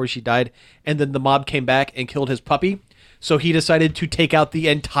week before she died, and then the mob came back and killed his puppy. So he decided to take out the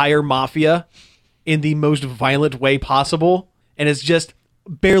entire mafia in the most violent way possible. And it's just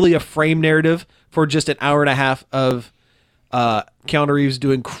barely a frame narrative for just an hour and a half of Keanu Reeves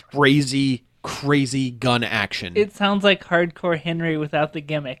doing crazy gun action. It sounds like Hardcore Henry without the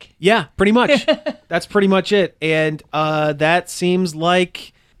gimmick. Yeah, pretty much. That's pretty much it. And that seems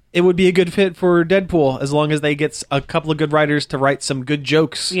like it would be a good fit for Deadpool as long as they get a couple of good writers to write some good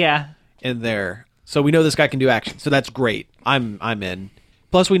jokes Yeah. in there. So we know this guy can do action. So that's great. I'm in.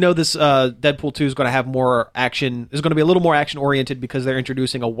 Plus, we know this Deadpool 2 is going to have more action. Is going to be a little more action-oriented because they're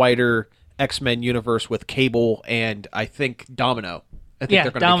introducing a wider X-Men universe with Cable and, I think, Domino. I think Yeah,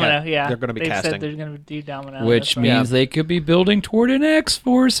 they're gonna Domino, be yeah. They're going to be They've casting. said they're going to do Domino. Which That's right. means they could be building toward an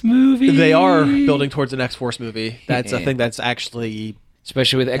X-Force movie. They are building towards an X-Force movie. That's a thing that's actually...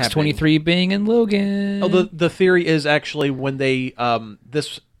 Especially with X-23 being in Logan. Oh, the theory is actually when they...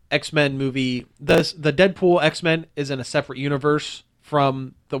 this X-Men movie... The Deadpool X-Men is in a separate universe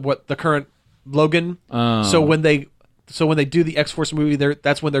from the current Logan. Oh. So when they do the X-Force movie,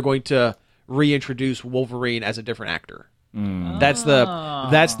 that's when they're going to reintroduce Wolverine as a different actor. That's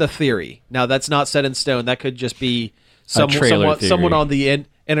the theory. Now that's not set in stone. That could just be trailer theory. someone on the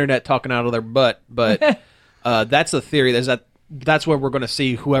internet talking out of their butt. But that's the theory. That's where we're going to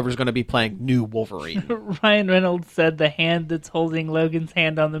see whoever's going to be playing new Wolverine. Ryan Reynolds said the hand that's holding Logan's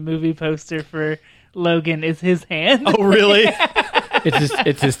hand on the movie poster for Logan is his hand. Oh, really?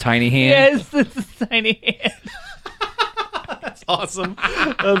 It's his tiny hand. Yes, it's a tiny hand. Awesome.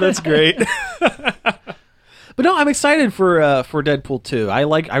 Oh, that's great. But no, I'm excited for Deadpool 2.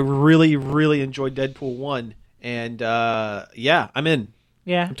 I really, really enjoyed Deadpool 1. And yeah, I'm in.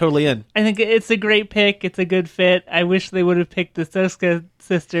 Yeah. I'm totally in. I think it's a great pick. It's a good fit. I wish they would have picked the Soska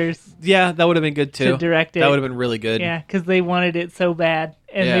sisters Yeah, that would have been good too. to direct it. That would have been really good. Yeah, because they wanted it so bad,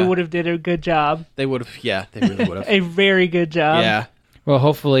 and they Yeah. would have did a good job, They would have. Yeah, they really would have. a very good job. Yeah. Well,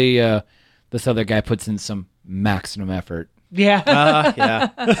 hopefully this other guy puts in some maximum effort. Yeah.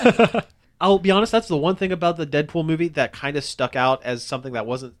 Yeah. I'll be honest, that's the one thing about the Deadpool movie that kind of stuck out as something that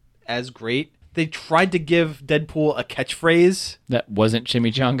wasn't as great. They tried to give Deadpool a catchphrase That wasn't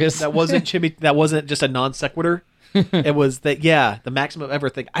chimichangas. that wasn't that wasn't just a non sequitur. It was that the maximum ever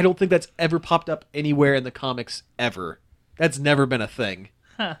thing. I don't think that's ever popped up anywhere in the comics ever. That's never been a thing.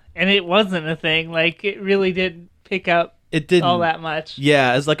 Huh. And it wasn't a thing. Like, it really didn't pick up It didn't all that much.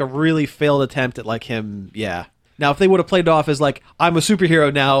 Yeah, it's like a really failed attempt at like him. Yeah. Now, if they would have played it off as like, I'm a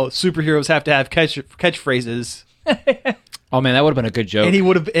superhero now, superheroes have to have catchphrases, Oh man, that would have been a good joke. and he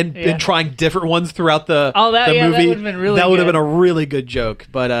would have been trying different ones throughout the Oh, that- the yeah, that movie. would've been really That would have good. been a really good joke,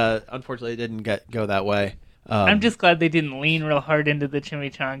 but unfortunately, it didn't go that way. I'm just glad they didn't lean real hard into the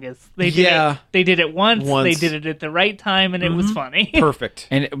chimichangas. They did Yeah. it, they did it once. Once. They did it at the right time, and it was funny. Perfect.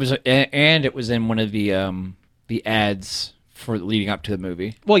 and it was in one of the ads for leading up to the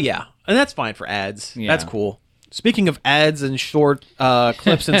movie. Well, yeah, and that's fine for ads. Yeah. That's cool. Speaking of ads and short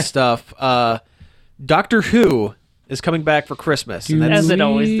clips and stuff, Doctor Who is coming back for Christmas, and As it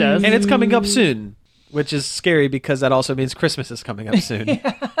always does. and it's coming up soon, which is scary because that also means Christmas is coming up soon.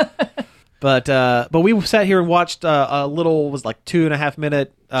 But we sat here and watched a little, was like 2.5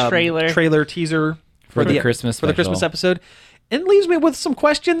 minute trailer teaser For the Christmas for the Christmas special. episode, and leaves me with some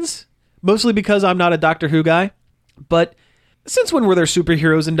questions. Mostly because I'm not a Doctor Who guy, but since when were there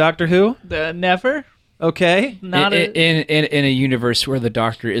superheroes in Doctor Who? Never. Okay, Not a, in a universe where the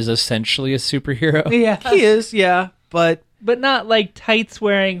Doctor is essentially a superhero. yeah, he is, yeah, but but not like tights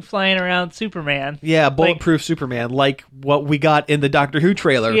wearing, flying around Superman. yeah, bulletproof Superman, like what we got in the Doctor Who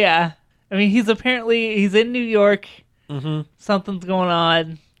trailer. Yeah, I mean he's in New York. Mm-hmm. Something's going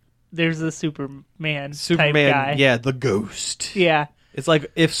on. there's a Superman type Superman, guy. yeah, the Ghost. Yeah. It's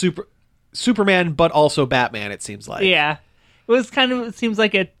like if Superman, but also Batman. It seems like. Yeah. It seems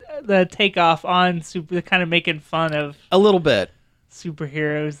like the takeoff on kind of making fun of A little bit.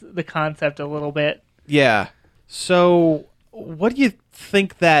 superheroes, the concept a little bit. Yeah. So, what do you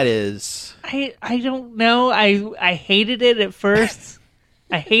think that is? I don't know. I hated it at first.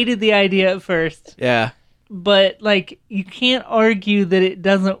 I hated the idea at first. Yeah. But like you can't argue that it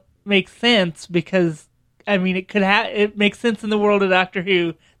doesn't make sense because I mean it makes sense in the world of Doctor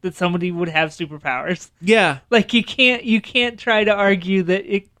Who that somebody would have superpowers. Yeah. Like you can't try to argue that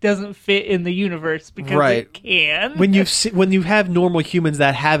it doesn't fit in the universe because Right. it can. When you have normal humans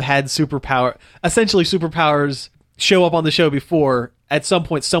that have had essentially superpowers show up on the show before, at some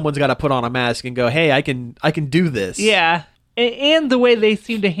point someone's got to put on a mask and go, "Hey, I can do this." Yeah. And the way they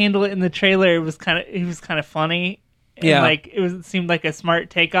seemed to handle it in the trailer, it was kind of funny. And Yeah. like it seemed like a smart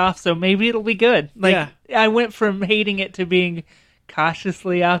takeoff, so maybe it'll be good. Like Yeah. I went from hating it to being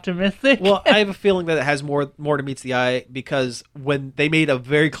cautiously optimistic. Well, I have a feling that it has more to meets the eye because when they made a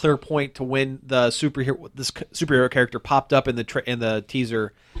very clear point to when this superhero character popped up in the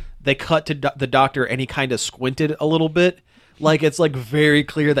teaser, they cut to the Doctor and he kind of squinted a little bit, like it's like very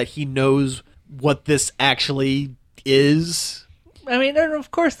clear that he knows what this actually is. I mean,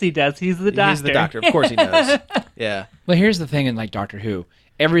 of course he does. He's the Doctor. He's the Doctor, of course he knows. Yeah, Well, here's the thing in like Doctor Who,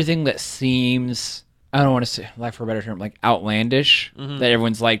 everything that seems, I don't want to say, like for a better term, like outlandish, that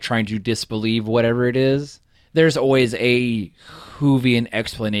everyone's like trying to disbelieve whatever it is, there's always a Whovian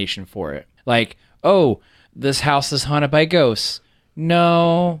explanation for it. Like, oh, this house is haunted by ghosts.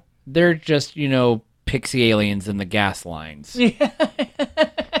 No, they're just, pixie aliens in the gas lines.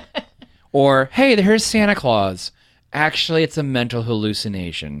 Or, hey, here's Santa Claus. Actually, it's a mental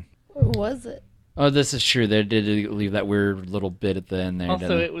hallucination. Or was it? Oh, this is true. They did leave that weird little bit at the end there. Also,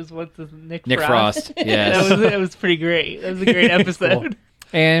 didn't they? it was Nick Nick Frost. Yes. That was pretty great. That was a great episode.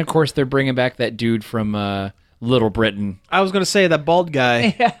 And of course, they're bringing back that dude from Little Britain. I was gonna say that bald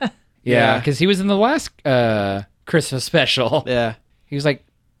guy. Yeah, because he was in the last Christmas special. Yeah. He was like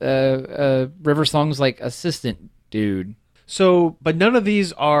River Song's like assistant dude. So, but none of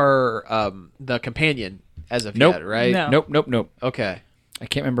these are the companion as of Nope. yet, right? No. Nope. Okay. I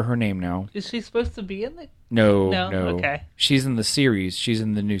can't remember her name now. Is she supposed to be in the? No. Okay. She's in the series. She's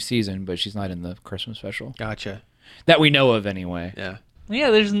in the new season, but she's not in the Christmas special Gotcha. that we know of anyway. Yeah. Yeah,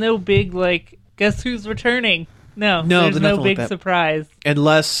 there's no big guess who's returning? No, No, there's there's no nothing like big that. surprise.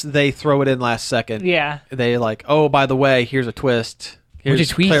 Unless they throw it in last second. Yeah. They like, oh, by the way, here's a twist. What'd Here's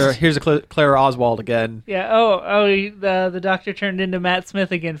you tweet? Clara, here's a Clara Oswald again. Yeah. The Doctor turned into Matt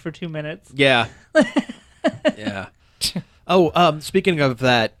Smith again for 2 minutes. Yeah. Yeah. Oh, speaking of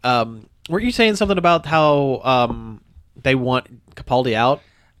that, weren't you saying something about how they want Capaldi out?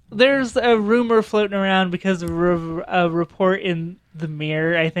 There's a rumor floating around because of a report in the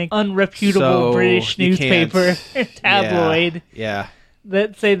Mirror, I think, unreputable So, British you newspaper can't- tabloid Yeah.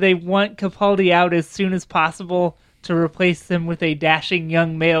 that say they want Capaldi out as soon as possible to replace him with a dashing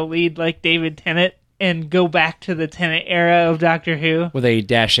young male lead like David Tennant and go back to the Tennant era of Doctor Who. With a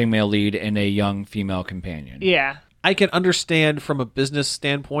dashing male lead and a young female companion. Yeah. I can understand from a business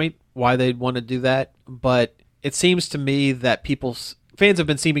standpoint why they'd want to do that, but it seems to me that fans have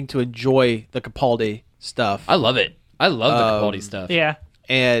been seeming to enjoy the Capaldi stuff. I love it. I love the Capaldi stuff. Yeah.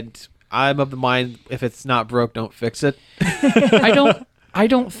 And I'm of the mind, if it's not broke, don't fix it. I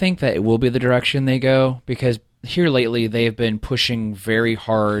don't think that it will be the direction they go, because here lately they've been pushing very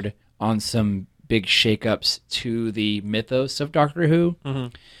hard on some big shakeups to the mythos of Doctor Who. Mm-hmm.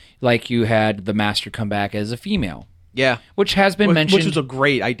 Like you had the Master come back as a female, Yeah. which has been mentioned, Which was a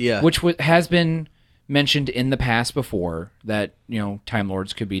great idea. which has been mentioned in the past before, that Time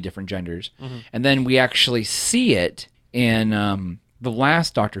Lords could be different genders, and then we actually see it in the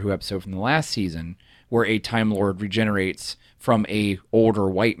last Doctor Who episode from the last season, where a Time Lord regenerates from a older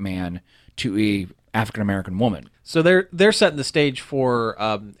white man to a African American woman. So they're setting the stage for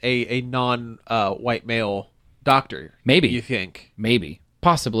a non white male doctor. Maybe. You think? Maybe,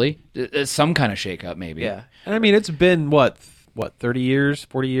 possibly, some kind of shakeup. Maybe. Yeah. And I mean, it's been what 30 years,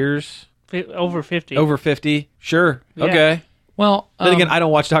 40 years, Over 50. over 50. Sure. Yeah. Okay. Well, Then again, I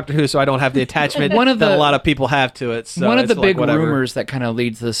don't watch Doctor Who, so I don't have the attachment One of that the- a lot of people have to it. So one of it's the like, big whatever. rumors that kind of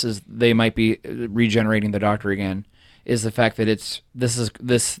leads this is they might be regenerating the Doctor again, is the fact that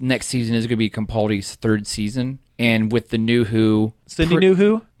this next season is going to be Capaldi's third season, and with the New Who, Cindy New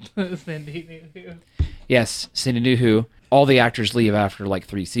Who? Cindy knew who. yes, Cindy New Who, all the actors leave after like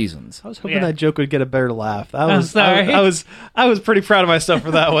 3 seasons. I was hoping Yeah. that joke would get a better laugh. I'm sorry. I was pretty proud of myself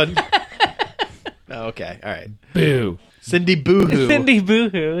for that one. Oh, okay, all right. Boo. Cindy Boo Hoo. Cindy Boo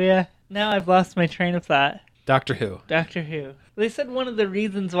Hoo, yeah. Now I've lost my train of thought. Doctor Who. Doctor Who. They said one of the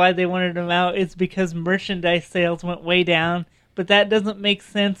reasons why they wanted him out is because merchandise sales went way down, but that doesn't make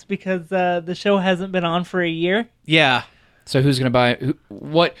sense because the show hasn't been on for a year. Yeah. So who's gonna buy?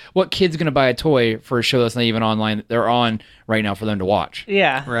 What kid's gonna buy a toy for a show that's not even online? They're on right now for them to watch.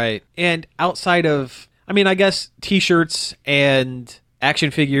 Yeah. Right. And outside of, I mean, I guess T-shirts and action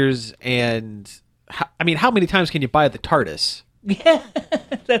figures and, I mean, how many times can you buy the TARDIS? Yeah,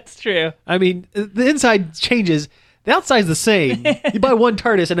 that's true. I mean, the inside changes. The outside's the same. You buy one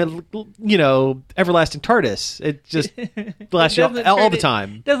TARDIS and everlasting TARDIS. It just lasts you doesn't all turn the it-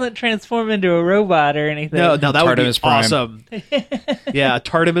 time. Doesn't transform into a robot or anything. No, that would be Tardimus Prime. awesome. Yeah,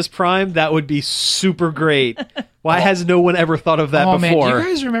 Tardimus Prime, that would be super great. Why has no one ever thought of that Oh man, do before? you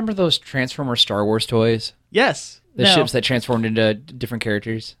guys remember those Transformer Star Wars toys? Yes. The No. ships that transformed into different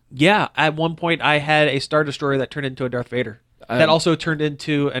characters. Yeah, at one point I had a Star Destroyer that turned into a Darth Vader. That also turned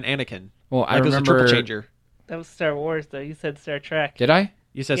into an Anakin. Well, I Like it was a remember. triple changer. That was Star Wars, though. You said Star Trek. Did I?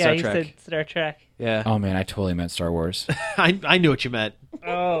 You said yeah, Star you Trek. said Star Trek. Yeah. Oh man, I totally meant Star Wars. I knew what you meant.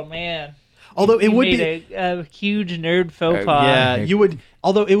 Oh, man. Although it You would made be a huge nerd faux pas. yeah, you would.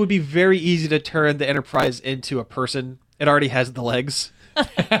 Although it would be very easy to turn the Enterprise into a person. It already has the legs.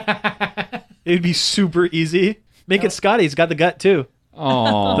 It would be super easy. Make it Scotty. He's got the gut too.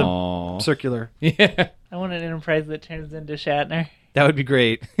 Oh, Circular. yeah. I want an Enterprise that turns into Shatner. That would be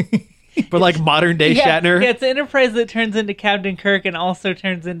great. But like modern day Shatner. Yeah, it's an Enterprise that turns into Captain Kirk and also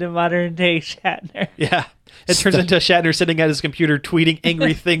turns into modern day Shatner. Yeah. It turns into Shatner sitting at his computer tweeting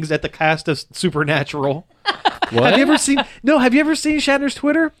angry things at the cast of Supernatural. What? Have you ever seen Shatner's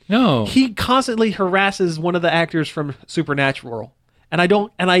Twitter? No. He constantly harasses one of the actors from Supernatural. And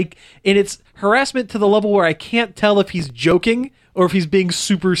it's harassment to the level where I can't tell if he's joking or if he's being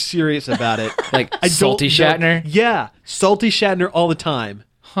super serious about it. Like I don't salty know. Shatner? Yeah. Salty Shatner all the time.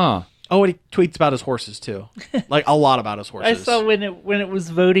 Huh. Oh, and he tweets about his horses too. Like a lot about his I horses. saw when it was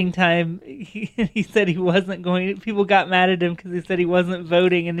voting time, he said he wasn't going. People got mad at him because he said he wasn't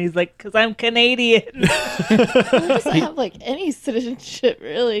voting, and he's like, "Because I'm Canadian." He doesn't have like any citizenship,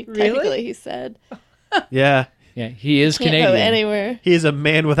 really. Really? Technically, he said Yeah. Yeah, he is can't go Canadian. anywhere. He is a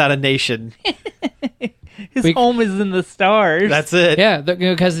man without a nation. His We- home is in the stars. That's it. Yeah,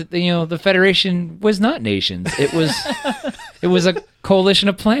 because the Federation was not nations. It was a coalition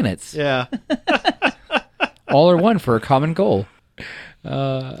of planets. Yeah. All are one for a common goal.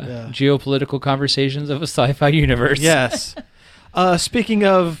 Geopolitical conversations of a sci-fi universe. Yes. Speaking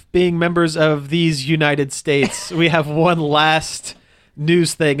of being members of these United States, we have one last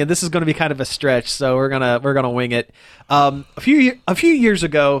news thing, and this is going to be kind of a stretch, so we're gonna wing it. A few years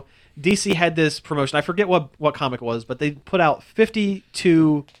ago, DC had this promotion. I forget what comic it was, but they put out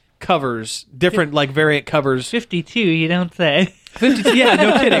 52 covers, different like variant covers. 52. You don't say. 52, yeah,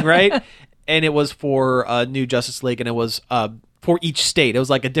 no kidding, right? And it was for New Justice League, and it was for each state. It was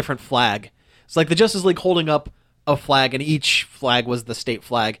like a different flag. It's like the Justice League holding up a flag, and each flag was the state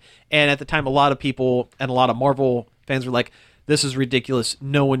flag. And at the time, a lot of people and a lot of Marvel fans were like, "This is ridiculous.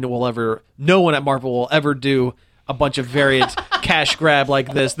 No one at Marvel will ever do a bunch of variant cash grab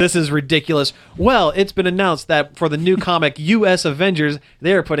like this. This is ridiculous." Well, it's been announced that for the new comic U.S. Avengers,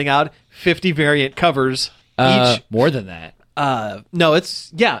 they are putting out 50 variant covers each. More than that. No,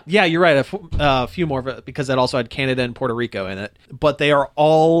 it's yeah, you're right. A few more of it because that also had Canada and Puerto Rico in it. But they are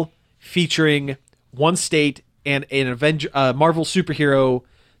all featuring one state and an Marvel superhero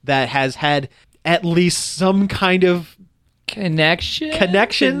that has had at least some kind of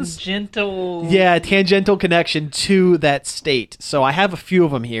connections. Gentle. Yeah, tangential connection to that state. So I have a few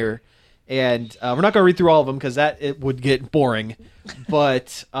of them here, and we're not going to read through all of them because it would get boring.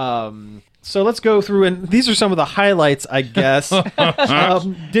 But so let's go through, and these are some of the highlights, I guess.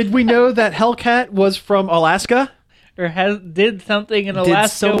 Did we know that Hellcat was from Alaska? Or did something in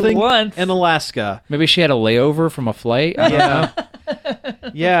Alaska once. in Alaska. Maybe she had a layover from a flight. I don't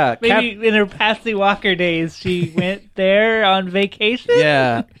know. Yeah. Maybe in her Patsy Walker days, she went there on vacation.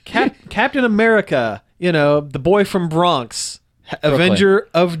 Yeah. Captain America, the boy from Bronx, Avenger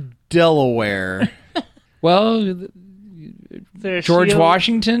of Delaware. Well, Is there a George shield?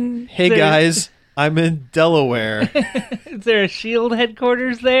 Washington. Hey guys, I'm in Delaware. Is there a shield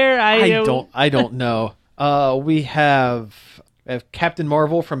headquarters there? I don't know. We have Captain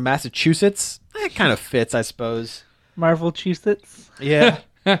Marvel from Massachusetts. That kind of fits, I suppose. Marvel-chusets. Yeah.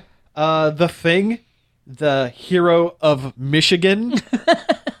 The Thing, the hero of Michigan.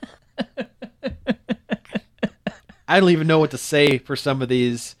 I don't even know what to say for some of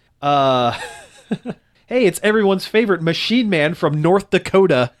these. Hey, it's everyone's favorite Machine Man from North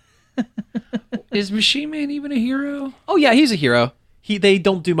Dakota. Is Machine Man even a hero? Oh yeah, he's a hero. They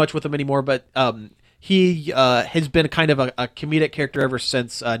don't do much with him anymore, but he has been kind of a comedic character ever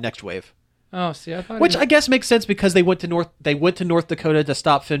since Next Wave. Oh, see, I thought. Which I guess makes sense because they went to North Dakota to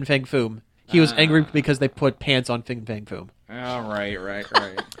stop Fin Fang Foom. He was angry because they put pants on Fin Fang Foom. Oh, right.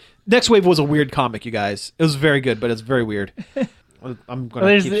 Next Wave was a weird comic, you guys. It was very good, but it's very weird. I'm gonna.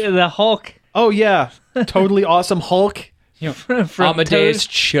 There's the Hulk Oh yeah, totally awesome Hulk. from Amadeus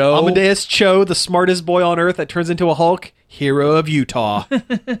Cho. Amadeus Cho, the smartest boy on earth that turns into a Hulk, hero of Utah.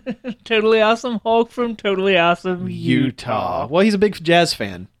 Totally Awesome Hulk from Totally Awesome Utah. Well, he's a big jazz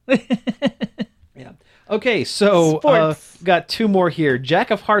fan. Yeah. Okay, so Sports. got two more here.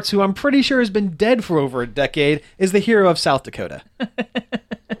 Jack of Hearts, who I'm pretty sure has been dead for over a decade, is the hero of South Dakota.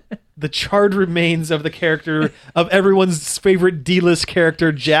 The charred remains of the character of everyone's favorite D-list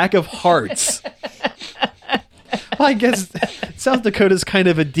character, Jack of Hearts. Well, I guess South Dakota's kind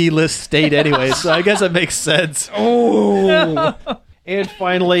of a D-list state anyway, so I guess it makes sense. Oh. And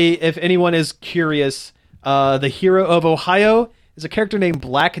finally, if anyone is curious, the hero of Ohio is a character named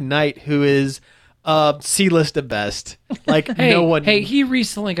Black Knight, who is C-list at best. Like no one. Hey, he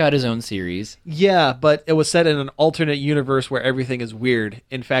recently got his own series. Yeah, but it was set in an alternate universe where everything is weird.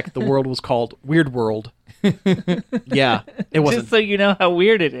 In fact, the world was called Weird World. Yeah, it wasn't. Just so you know how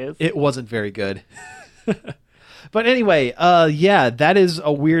weird it is. It wasn't very good. But anyway, yeah, that is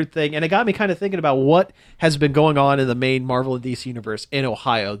a weird thing, and it got me kind of thinking about what has been going on in the main Marvel and DC universe in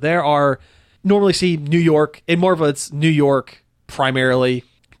Ohio. There are normally see New York in Marvel. It's New York primarily,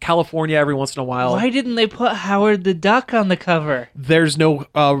 California every once in a while. Why didn't they put Howard the Duck on the cover? There's no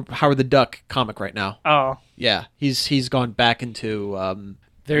Howard the Duck comic right now. Oh, Yeah, he's gone back into.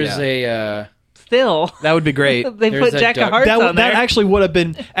 There's yeah. still. That would be great. They There's put a Jack of duck. Hearts That on there. actually would have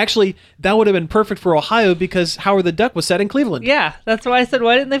been perfect for Ohio because Howard the Duck was set in Cleveland. Yeah, that's why I said,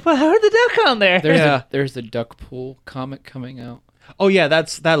 why didn't they put Howard the Duck on there? There's the Duckpool comic coming out. Oh yeah,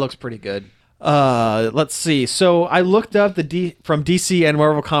 that looks pretty good. Let's see. So I looked up from DC and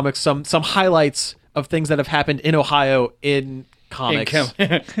Marvel Comics some highlights of things that have happened in Ohio in comics.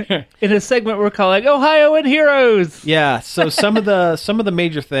 In a segment we're calling Ohio and Heroes. Yeah. So some of the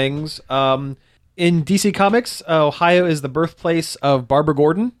major things. In DC Comics, Ohio is the birthplace of Barbara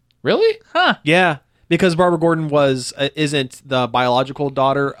Gordon. Really? Huh. Yeah, because Barbara Gordon isn't the biological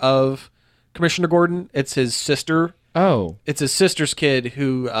daughter of Commissioner Gordon. It's his sister. Oh. It's his sister's kid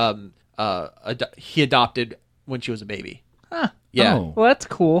who he adopted when she was a baby. Huh. Yeah. Oh. Well, that's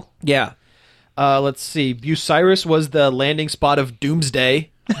cool. Yeah. Let's see. Bucyrus was the landing spot of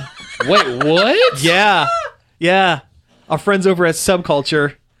Doomsday. Wait, what? Yeah. Yeah. Our friends over at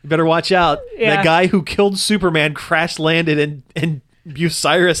Subculture. You better watch out. Yeah. The guy who killed Superman crash landed in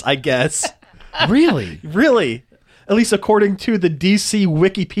Bucyrus, I guess. Really? Really? At least according to the DC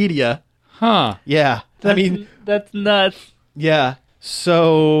Wikipedia. Huh. Yeah. I mean, That's nuts. yeah.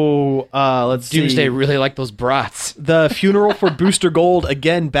 So, let's see. Doomsday really like those brats. The funeral for Booster Gold,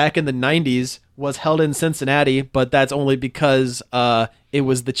 again, back in the 90s, was held in Cincinnati, but that's only because it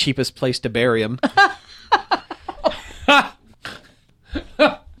was the cheapest place to bury him.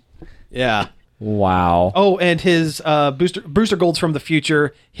 Yeah. Wow. Oh, and his Booster Gold's from the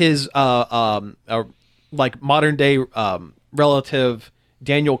future. His like modern day relative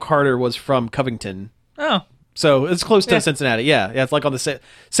Daniel Carter was from Covington. Oh. So it's close to Cincinnati. Yeah, it's like on the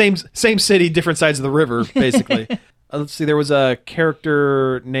same city, different sides of the river, basically. Let's see. There was a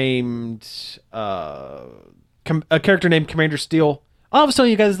character named Commander Steel. Oh, I was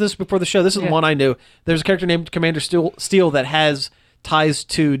telling you guys this before the show. This is the one I knew. There's a character named Commander Steel that has ties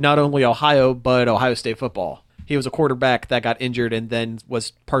to not only Ohio but Ohio State football. He was a quarterback that got injured and then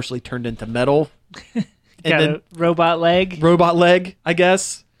was partially turned into metal. And Got then a robot leg. robot leg, I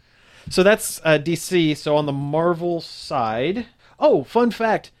guess. So that's DC. So on the Marvel side, oh, fun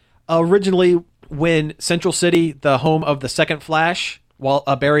fact: originally, when Central City, the home of the second Flash, while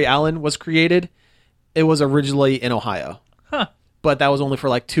Barry Allen was created, it was originally in Ohio. Huh. But that was only for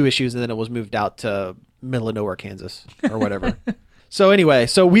like 2 issues, and then it was moved out to middle of nowhere, Kansas, or whatever. So anyway,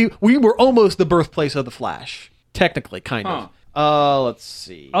 so we were almost the birthplace of the Flash, technically, kind of. Let's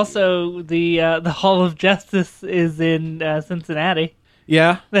see. Also, the Hall of Justice is in Cincinnati.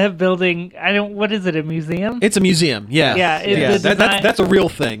 Yeah, That building, what is it, a museum? it's a museum. Yeah, Yeah, the design- that's a real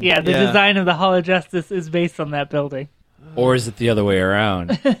thing. Yeah, the design of the Hall of Justice is based on that building. Or is it the other way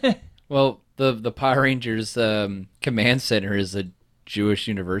around? Well, the Power Rangers command center is a Jewish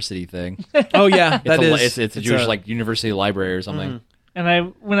university thing. Oh yeah, that is. It's a Jewish like university library or something.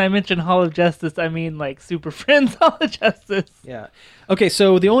 And when I mention Hall of Justice, I mean like Super Friends Hall of Justice. Yeah. Okay,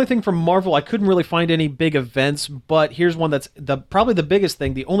 so the only thing from Marvel, I couldn't really find any big events, but here's one that's probably the biggest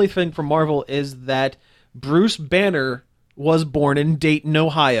thing. The only thing from Marvel is that Bruce Banner was born in Dayton,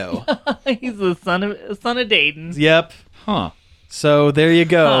 Ohio. He's the son of Dayton. Yep. Huh. So there you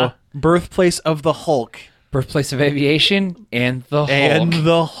go. Huh. Birthplace of the Hulk. Birthplace of aviation and the Hulk. And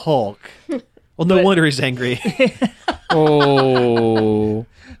the Hulk. Well, no wonder he's angry. Oh.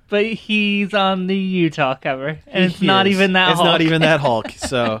 But he's on the Utah cover, and it's not even that. It's Hulk. not even that Hulk.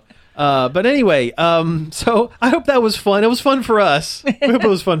 So, but anyway, so I hope that was fun. It was fun for us. I hope it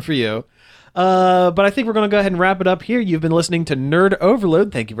was fun for you. But I think we're going to go ahead and wrap it up here. You've been listening to Nerd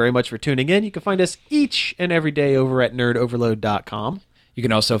Overload. Thank you very much for tuning in. You can find us each and every day over at nerdoverload.com. You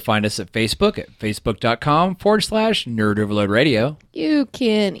can also find us at Facebook at facebook.com/Nerd Overload Radio. You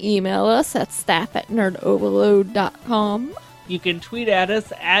can email us at staff@nerdoverload.com. You can tweet at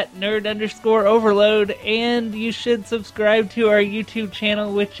us at nerd_overload, and you should subscribe to our YouTube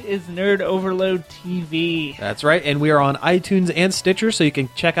channel, which is Nerd Overload TV. That's right. And we are on iTunes and Stitcher, so you can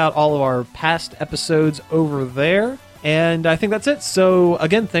check out all of our past episodes over there. And I think that's it. So,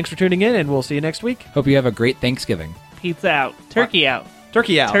 again, thanks for tuning in, and we'll see you next week. Hope you have a great Thanksgiving. Pizza out. Turkey out.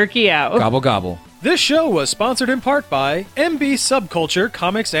 Turkey out. Turkey out. Gobble gobble. This show was sponsored in part by MB Subculture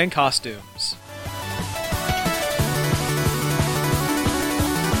Comics and Costumes.